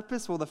is that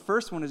purpose? Well, the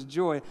first one is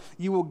joy.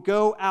 You will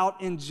go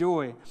out in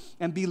joy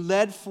and be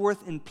led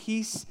forth in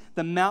peace.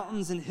 The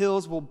mountains and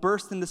hills will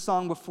burst into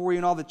song before you,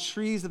 and all the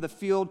trees of the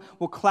field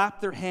will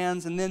clap their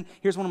hands. And then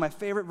here's one of my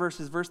favorite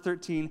verses, verse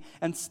 13.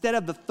 Instead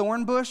of the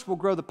thorn bush will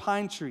grow the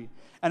pine tree,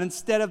 and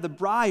instead of the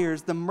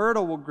briars, the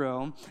myrtle will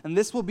grow. And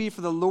this will be for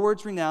the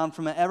Lord's renown,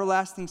 from an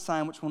everlasting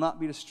sign which will not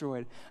be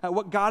destroyed.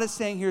 What God is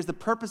saying here is the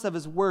purpose of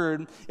his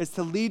word is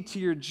to lead to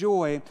your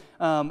joy.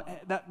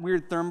 That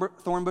weird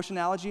thorn bush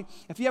analogy.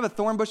 If you have a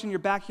thorn bush in your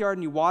backyard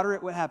and you water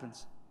it, what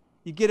happens?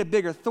 You get a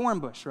bigger thorn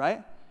bush,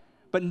 right?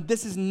 But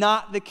this is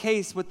not the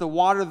case with the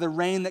water, the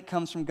rain that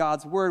comes from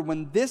God's word.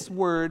 When this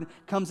word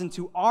comes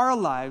into our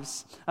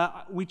lives,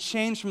 we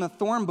change from a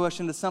thorn bush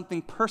into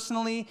something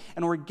personally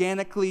and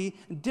organically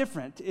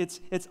different.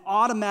 It's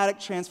automatic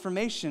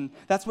transformation.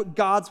 That's what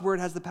God's word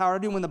has the power to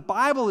do. When the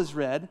Bible is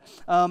read,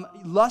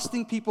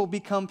 lusting people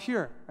become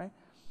pure, right?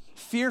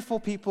 Fearful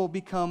people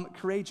become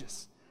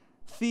courageous.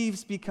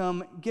 Thieves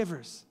become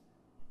givers.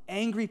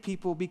 Angry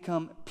people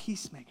become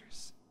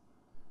peacemakers.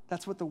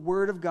 That's what the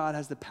Word of God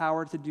has the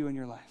power to do in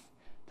your life,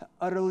 to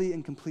utterly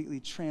and completely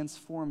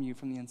transform you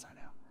from the inside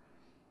out.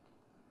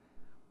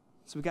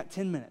 So we got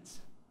 10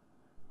 minutes.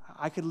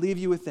 I could leave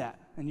you with that,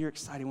 and you're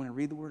excited. You want to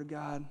read the Word of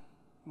God.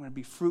 You want to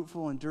be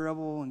fruitful and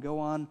durable and go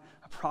on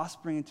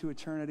prospering into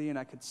eternity, and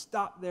I could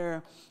stop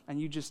there, and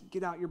you just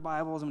get out your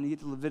Bibles, and when you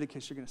get to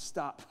Leviticus, you're going to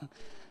stop,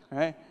 all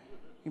right?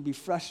 You're going to be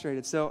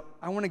frustrated. So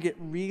I want to get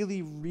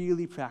really,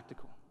 really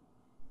practical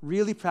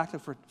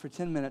for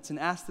 10 minutes and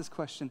ask this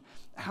question.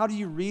 How do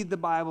you read the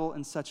Bible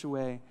in such a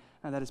way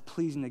that is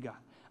pleasing to God?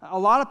 A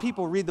lot of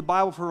people read the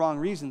Bible for wrong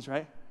reasons,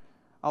 right?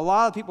 A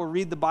lot of people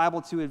read the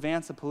Bible to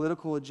advance a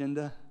political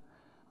agenda.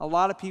 A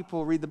lot of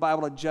people read the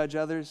Bible to judge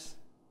others.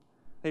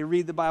 They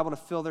read the Bible to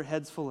fill their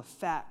heads full of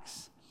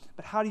facts.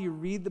 But how do you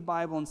read the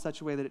Bible in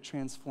such a way that it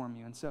transforms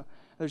you? And so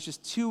there's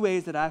just two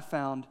ways that I've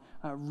found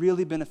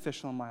really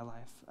beneficial in my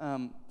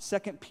life. 2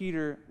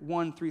 Peter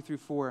 1, 3 through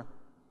 4.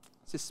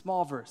 It's a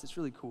small verse. It's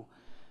really cool.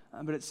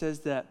 But it says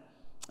that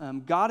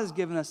God has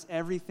given us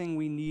everything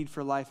we need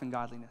for life and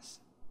godliness.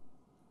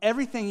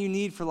 Everything you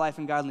need for life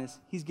and godliness,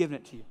 he's given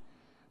it to you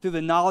through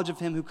the knowledge of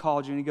him who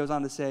called you. And he goes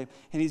on to say,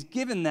 and he's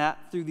given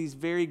that through these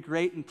very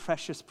great and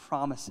precious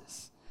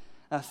promises,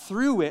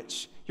 through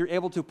which you're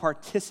able to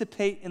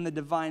participate in the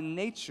divine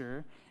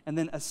nature and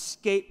then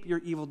escape your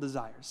evil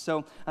desires.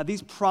 So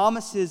these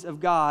promises of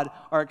God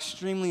are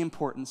extremely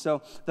important.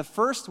 So the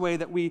first way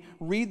that we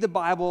read the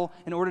Bible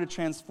in order to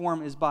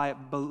transform is by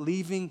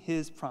believing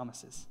his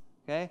promises,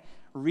 okay?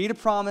 Read a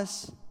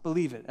promise,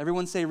 believe it.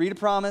 Everyone say, read a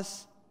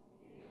promise,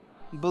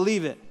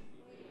 Believe it.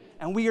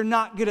 And we are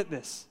not good at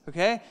this,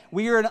 okay?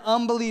 We are an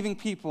unbelieving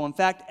people. In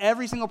fact,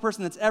 every single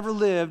person that's ever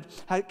lived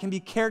can be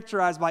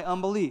characterized by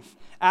unbelief.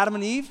 Adam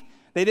and Eve,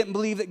 they didn't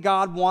believe that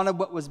God wanted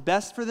what was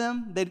best for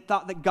them. They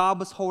thought that God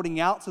was holding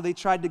out, so they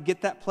tried to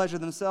get that pleasure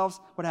themselves.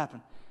 What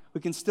happened?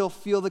 We can still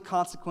feel the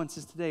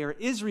consequences today. Or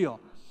Israel,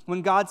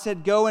 when God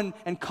said, go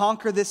and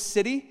conquer this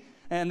city,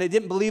 and they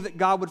didn't believe that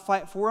God would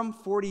fight for them,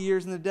 40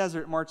 years in the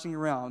desert marching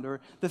around.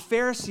 Or the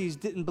Pharisees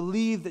didn't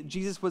believe that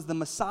Jesus was the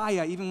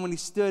Messiah, even when he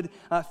stood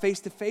face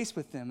to face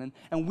with them.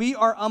 And we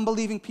are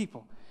unbelieving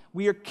people.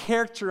 We are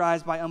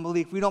characterized by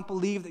unbelief. We don't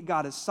believe that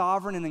God is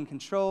sovereign and in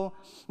control.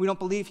 We don't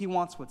believe he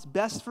wants what's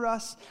best for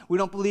us. We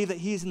don't believe that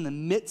he's in the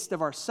midst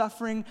of our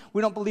suffering.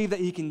 We don't believe that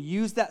he can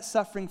use that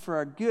suffering for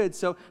our good.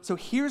 So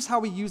here's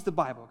how we use the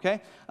Bible,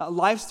 okay?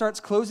 Life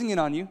starts closing in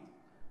on you.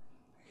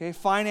 Okay,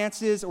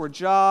 finances or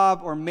job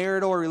or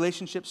marital or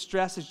relationship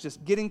stress is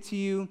just getting to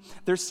you.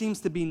 There seems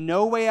to be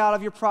no way out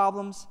of your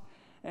problems,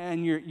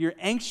 and you're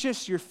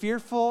anxious, you're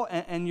fearful,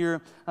 and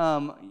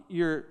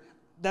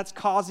that's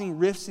causing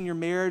rifts in your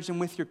marriage and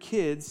with your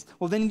kids.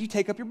 Well, then you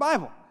take up your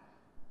Bible.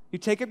 You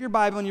take up your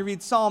Bible and you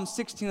read Psalm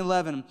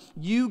 16:11.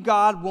 You,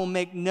 God, will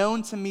make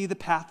known to me the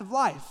path of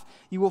life.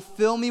 You will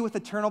fill me with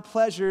eternal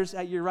pleasures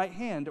at your right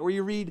hand. Or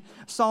you read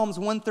Psalms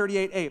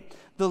 138:8.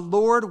 The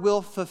Lord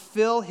will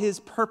fulfill his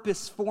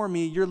purpose for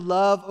me. Your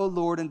love, O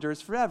Lord,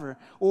 endures forever.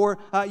 Or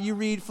you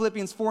read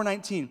Philippians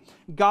 4:19.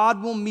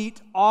 God will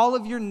meet all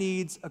of your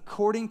needs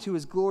according to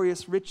his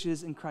glorious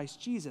riches in Christ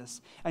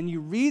Jesus. And you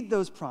read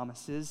those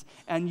promises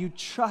and you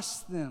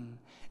trust them.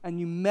 And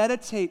you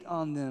meditate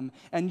on them,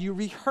 and you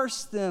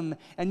rehearse them,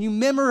 and you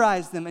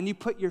memorize them, and you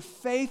put your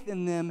faith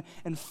in them,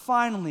 and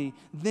finally,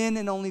 then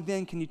and only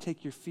then can you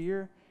take your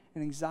fear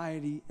and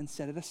anxiety and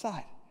set it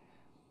aside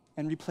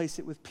and replace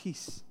it with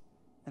peace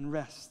and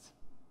rest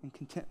and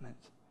contentment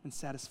and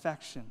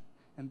satisfaction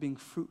and being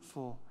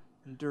fruitful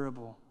and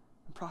durable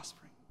and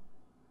prospering.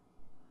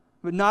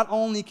 But not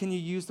only can you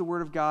use the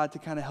Word of God to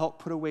kind of help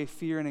put away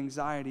fear and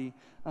anxiety,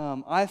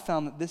 I've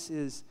found that this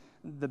is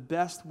the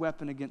best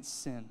weapon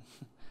against sin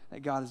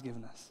that God has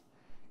given us.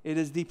 It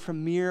is the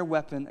premier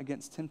weapon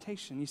against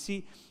temptation. You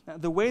see,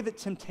 the way that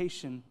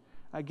temptation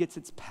gets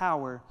its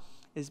power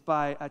is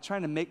by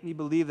trying to make me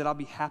believe that I'll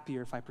be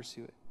happier if I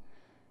pursue it.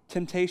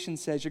 Temptation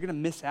says you're going to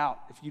miss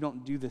out if you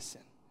don't do this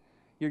sin.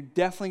 You're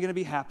definitely going to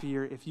be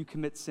happier if you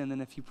commit sin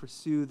than if you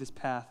pursue this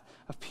path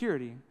of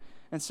purity.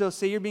 And so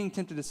say you're being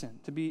tempted to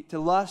sin, to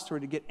lust or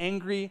to get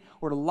angry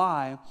or to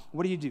lie.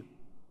 What do?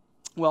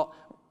 Well,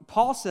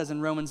 Paul says in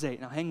Romans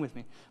 8, now hang with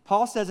me.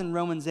 Paul says in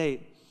Romans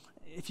 8,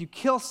 if you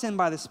kill sin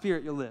by the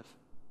Spirit, you'll live.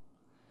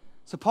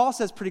 So Paul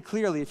says pretty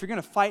clearly, if you're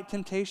going to fight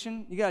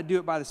temptation, you got to do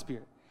it by the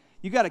Spirit.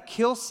 You got to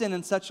kill sin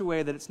in such a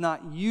way that it's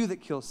not you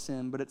that kills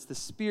sin, but it's the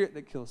Spirit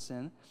that kills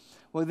sin.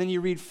 Well, then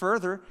you read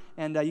further,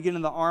 and you get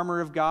into the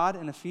armor of God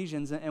in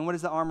Ephesians. And what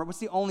is the armor? What's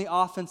the only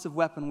offensive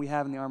weapon we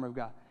have in the armor of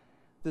God?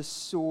 The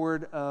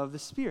sword of the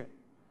Spirit.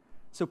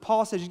 So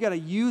Paul says you got to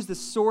use the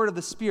sword of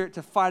the Spirit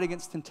to fight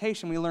against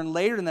temptation. We learn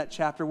later in that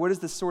chapter, what is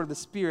the sword of the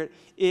Spirit?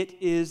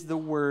 It is the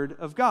Word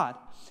of God.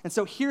 And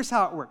so here's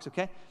how it works,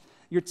 okay?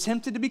 You're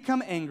tempted to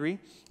become angry,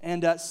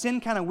 and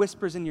sin kind of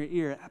whispers in your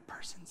ear, that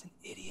person's an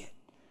idiot,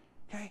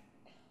 okay?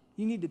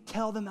 You need to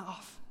tell them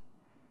off.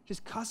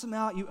 Just cuss them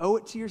out. You owe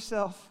it to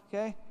yourself,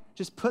 okay?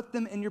 Just put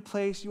them in your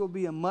place. You will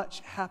be a much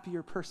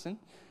happier person.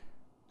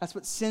 That's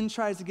what sin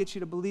tries to get you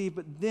to believe,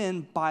 but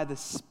then by the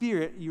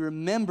Spirit, you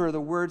remember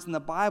the words in the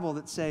Bible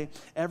that say,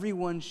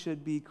 everyone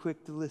should be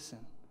quick to listen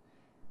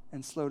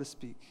and slow to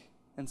speak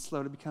and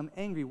slow to become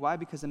angry. Why?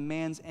 Because a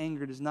man's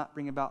anger does not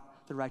bring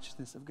about the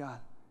righteousness of God.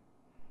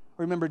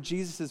 Remember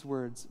Jesus'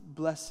 words,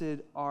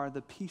 blessed are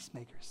the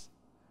peacemakers,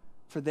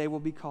 for they will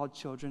be called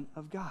children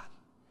of God.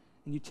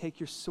 And you take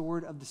your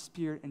sword of the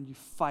Spirit and you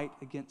fight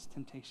against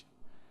temptation.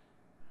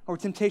 Or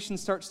temptation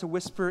starts to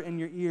whisper in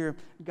your ear,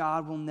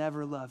 God will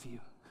never love you.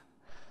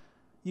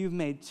 You've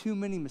made too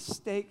many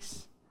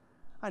mistakes.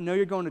 I know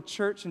you're going to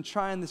church and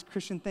trying this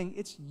Christian thing.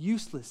 It's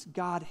useless.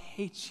 God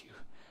hates you.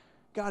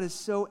 God is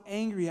so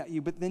angry at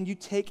you. But then you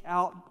take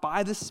out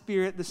by the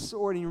Spirit the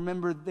sword and you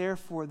remember,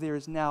 therefore, there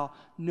is now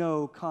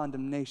no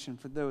condemnation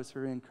for those who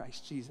are in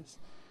Christ Jesus.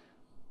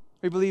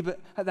 We believe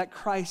that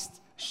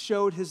Christ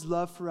showed his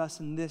love for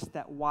us in this,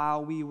 that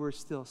while we were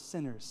still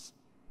sinners,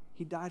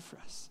 he died for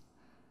us.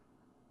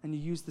 And you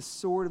use the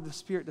sword of the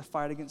Spirit to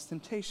fight against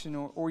temptation,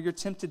 or you're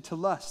tempted to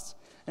lust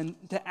and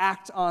to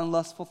act on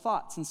lustful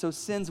thoughts. And so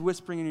sin's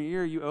whispering in your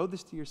ear, you owe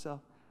this to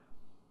yourself.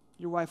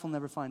 Your wife will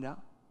never find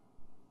out.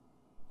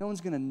 No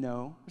one's going to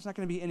know. There's not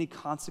going to be any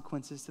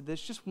consequences to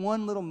this. Just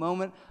one little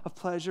moment of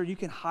pleasure. You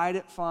can hide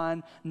it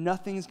fine.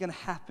 Nothing's going to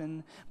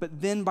happen. But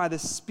then by the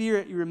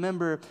Spirit, you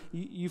remember,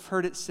 you've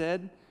heard it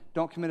said,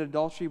 don't commit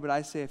adultery, but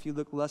I say if you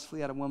look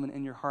lustfully at a woman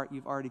in your heart,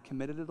 you've already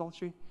committed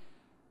adultery.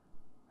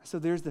 So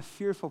there's the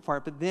fearful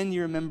part, but then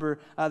you remember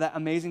that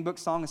amazing book,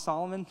 Song of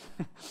Solomon,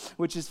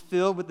 which is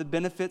filled with the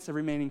benefits of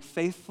remaining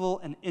faithful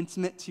and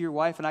intimate to your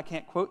wife, and I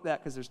can't quote that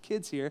because there's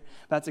kids here,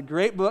 but it's a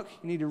great book.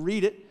 You need to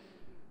read it.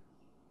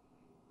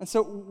 And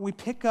so we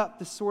pick up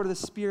the sword of the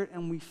Spirit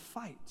and we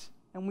fight.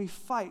 And we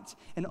fight.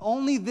 And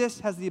only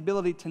this has the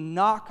ability to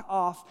knock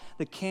off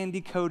the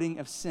candy coating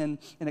of sin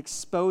and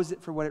expose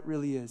it for what it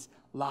really is: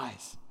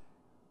 lies,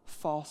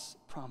 false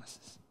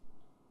promises.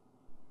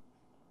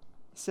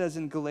 It says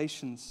in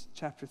Galatians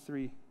chapter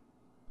 3, if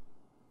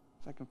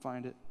I can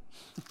find it.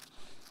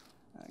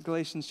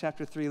 Galatians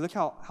chapter 3, look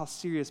how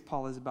serious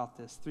Paul is about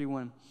this.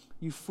 3:1,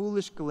 you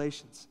foolish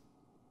Galatians,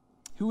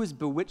 who has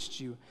bewitched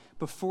you?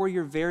 Before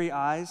your very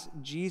eyes,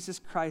 Jesus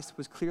Christ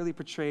was clearly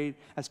portrayed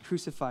as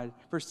crucified.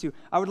 Verse 2,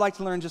 I would like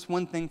to learn just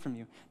one thing from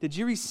you. Did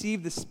you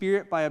receive the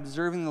Spirit by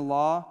observing the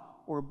law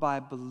or by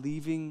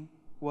believing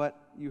what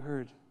you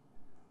heard?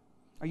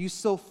 Are you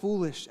so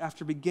foolish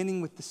after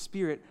beginning with the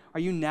Spirit? Are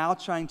you now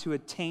trying to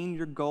attain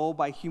your goal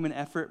by human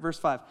effort? Verse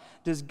 5,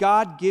 does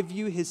God give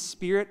you his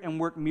Spirit and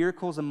work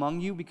miracles among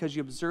you because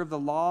you observe the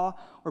law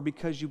or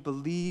because you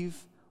believe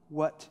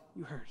what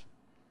you heard?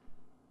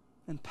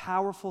 And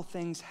powerful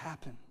things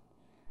happen.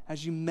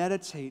 As you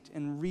meditate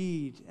and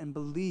read and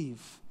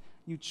believe,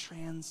 you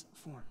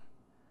transform.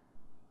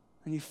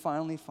 And you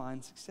finally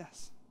find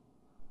success.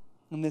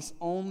 And this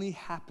only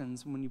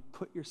happens when you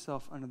put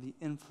yourself under the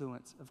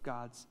influence of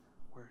God's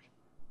word.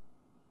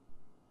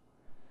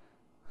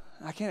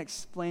 I can't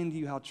explain to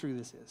you how true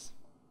this is.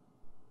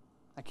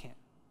 I can't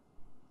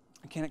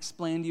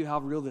explain to you how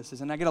real this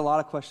is. And I get a lot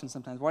of questions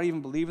sometimes. Why do you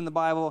even believe in the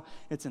Bible?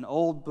 It's an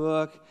old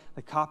book.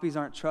 The copies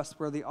aren't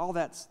trustworthy. All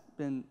that's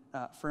been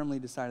firmly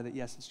decided that,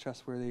 yes, it's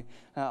trustworthy.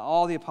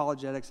 All the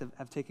apologetics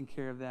have taken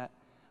care of that.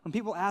 When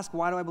people ask,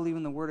 why do I believe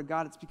in the Word of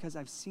God? It's because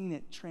I've seen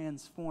it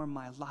transform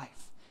my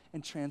life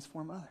and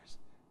transform others.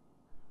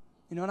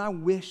 You know, and I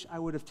wish I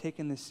would have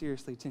taken this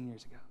seriously 10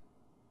 years ago.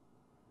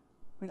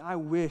 I mean, I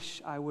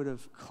wish I would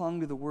have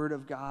clung to the Word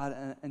of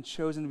God and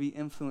chosen to be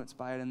influenced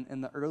by it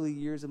in the early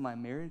years of my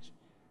marriage,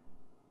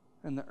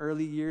 in the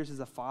early years as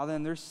a father.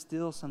 And there's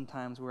still some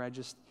times where I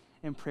just,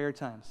 in prayer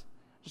times,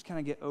 just kind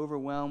of get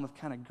overwhelmed with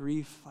kind of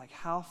grief. Like,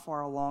 how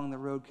far along the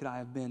road could I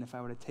have been if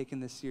I would have taken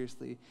this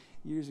seriously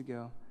years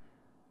ago?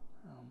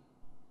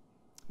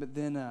 But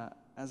then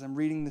as I'm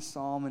reading the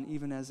psalm, and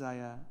even as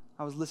I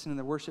was listening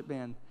to the worship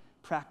band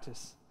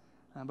practice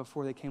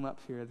before they came up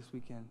here this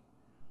weekend,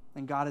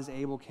 and God is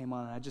Able came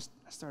on, and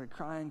I started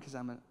crying because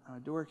I'm a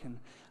dork, and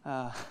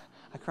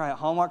I cry at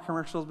Hallmark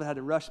commercials, but had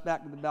to rush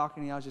back to the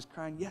balcony. I was just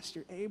crying, yes,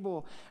 you're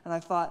able. And I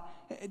thought,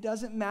 it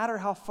doesn't matter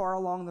how far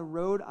along the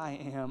road I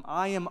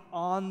am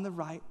on the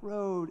right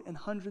road, and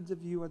hundreds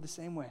of you are the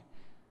same way.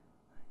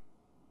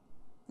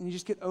 And you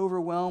just get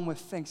overwhelmed with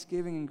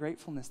thanksgiving and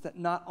gratefulness that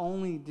not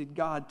only did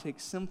God take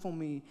sinful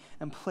me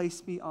and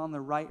place me on the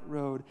right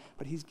road,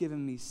 but he's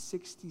given me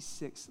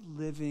 66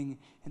 living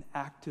and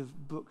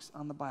active books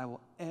on the Bible,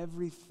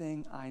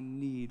 everything I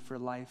need for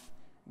life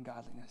and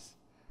godliness.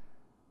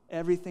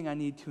 Everything I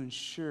need to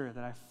ensure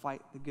that I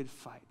fight the good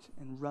fight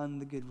and run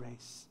the good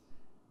race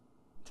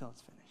until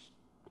it's finished.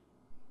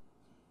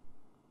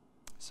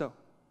 So,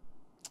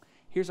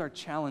 here's our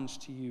challenge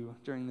to you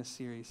during this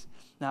series.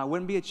 Now, it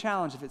wouldn't be a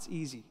challenge if it's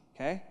easy,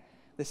 okay?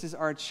 This is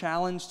our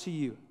challenge to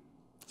you.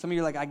 Some of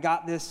you are like, I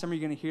got this. Some of you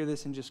are going to hear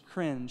this and just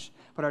cringe.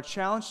 But our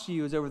challenge to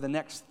you is over the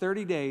next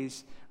 30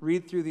 days,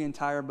 read through the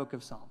entire book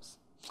of Psalms.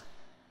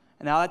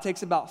 And now that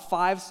takes about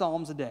 5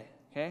 Psalms a day.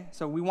 Okay,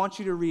 so we want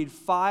you to read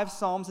 5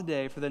 Psalms a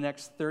day for the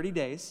next 30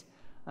 days.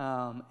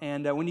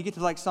 And when you get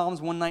to like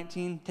Psalms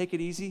 119, take it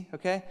easy,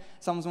 okay?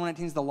 Psalms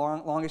 119 is the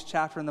longest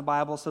chapter in the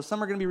Bible. So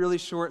some are going to be really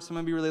short, some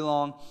are going to be really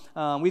long.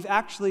 We've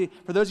actually,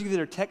 for those of you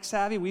that are tech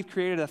savvy, we've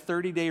created a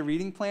 30-day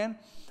reading plan.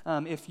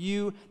 If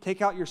you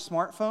take out your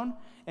smartphone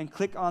and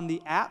click on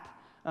the app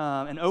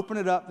and open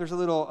it up, there's a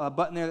little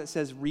button there that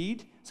says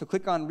read. So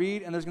click on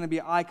read, and there's going to be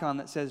an icon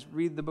that says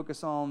read the book of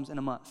Psalms in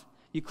a month.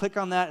 You click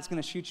on that, it's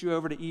going to shoot you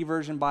over to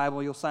eVersion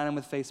Bible. You'll sign in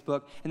with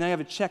Facebook, and then you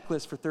have a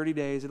checklist for 30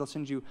 days. It'll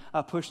send you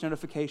push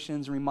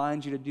notifications and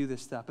remind you to do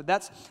this stuff. But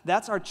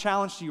that's our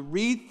challenge to you.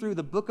 Read through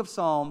the book of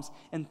Psalms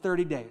in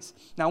 30 days.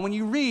 Now, when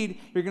you read,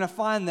 you're going to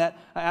find that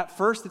at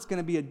first it's going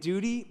to be a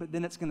duty, but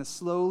then it's going to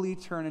slowly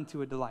turn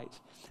into a delight.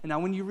 And now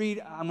when you read,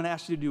 I'm going to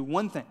ask you to do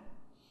one thing.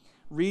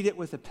 Read it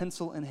with a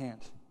pencil in hand,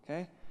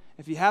 okay?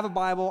 If you have a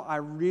Bible, I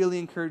really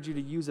encourage you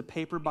to use a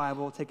paper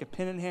Bible. Take a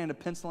pen in hand, a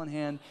pencil in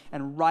hand,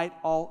 and write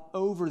all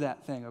over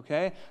that thing,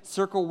 okay?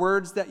 Circle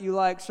words that you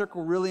like.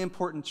 Circle really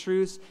important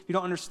truths. If you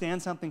don't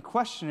understand something,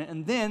 question it.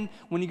 And then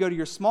when you go to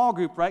your small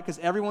group, right, because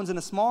everyone's in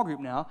a small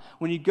group now,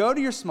 when you go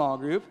to your small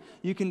group,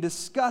 you can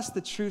discuss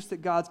the truths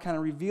that God's kind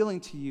of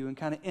revealing to you and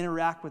kind of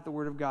interact with the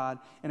Word of God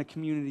in a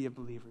community of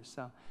believers.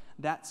 So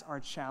that's our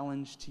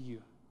challenge to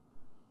you.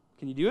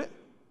 Can you do it?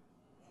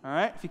 All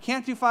right? If you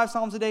can't do 5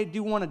 Psalms a day,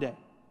 do 1 a day.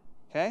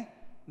 Okay?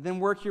 Then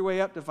work your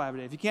way up to 5 a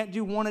day. If you can't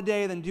do 1 a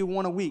day, then do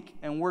 1 a week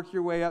and work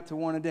your way up to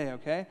 1 a day,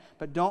 okay?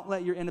 But don't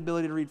let your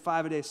inability to read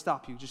 5 a day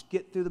stop you. Just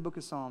get through the book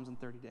of Psalms in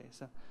 30 days.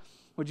 So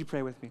would you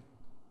pray with me?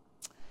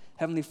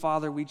 Heavenly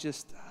Father, we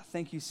just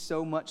thank you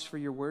so much for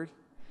your word.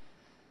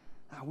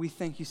 We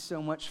thank you so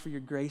much for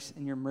your grace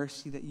and your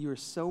mercy, that you are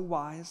so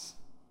wise.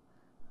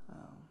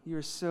 You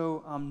are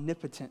so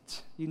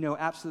omnipotent. You know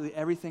absolutely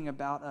everything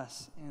about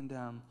us,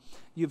 and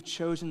you have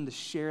chosen to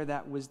share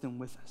that wisdom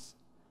with us.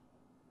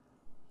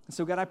 And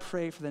so, God, I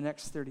pray for the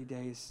next 30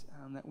 days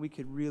that we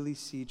could really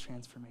see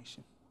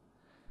transformation.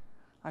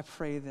 I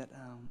pray that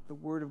the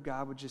Word of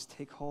God would just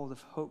take hold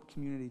of Hope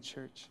Community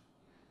Church,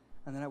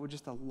 and that it would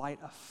just light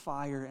a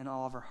fire in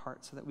all of our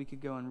hearts so that we could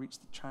go and reach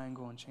the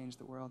triangle and change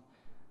the world.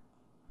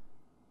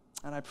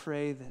 And I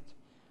pray that,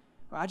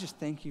 I just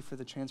thank you for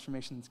the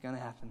transformation that's going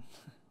to happen.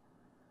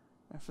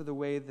 And for the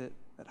way that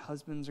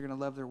husbands are going to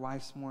love their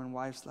wives more and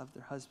wives love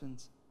their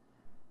husbands.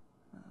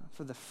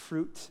 For the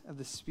fruit of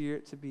the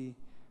Spirit to be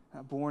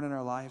born in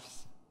our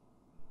lives.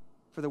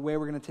 For the way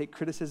we're going to take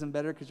criticism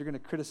better, because you're going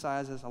to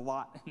criticize us a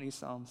lot in these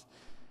Psalms.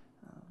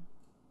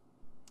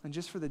 And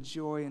just for the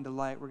joy and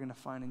delight we're going to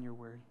find in your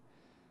word.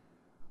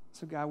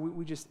 So God,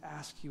 we just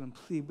ask you and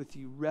plead with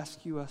you,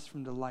 rescue us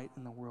from delight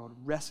in the world.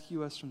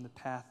 Rescue us from the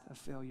path of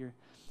failure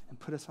and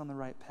put us on the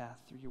right path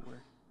through your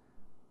word.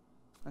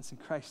 That's in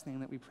Christ's name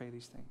that we pray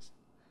these things.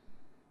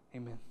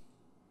 Amen.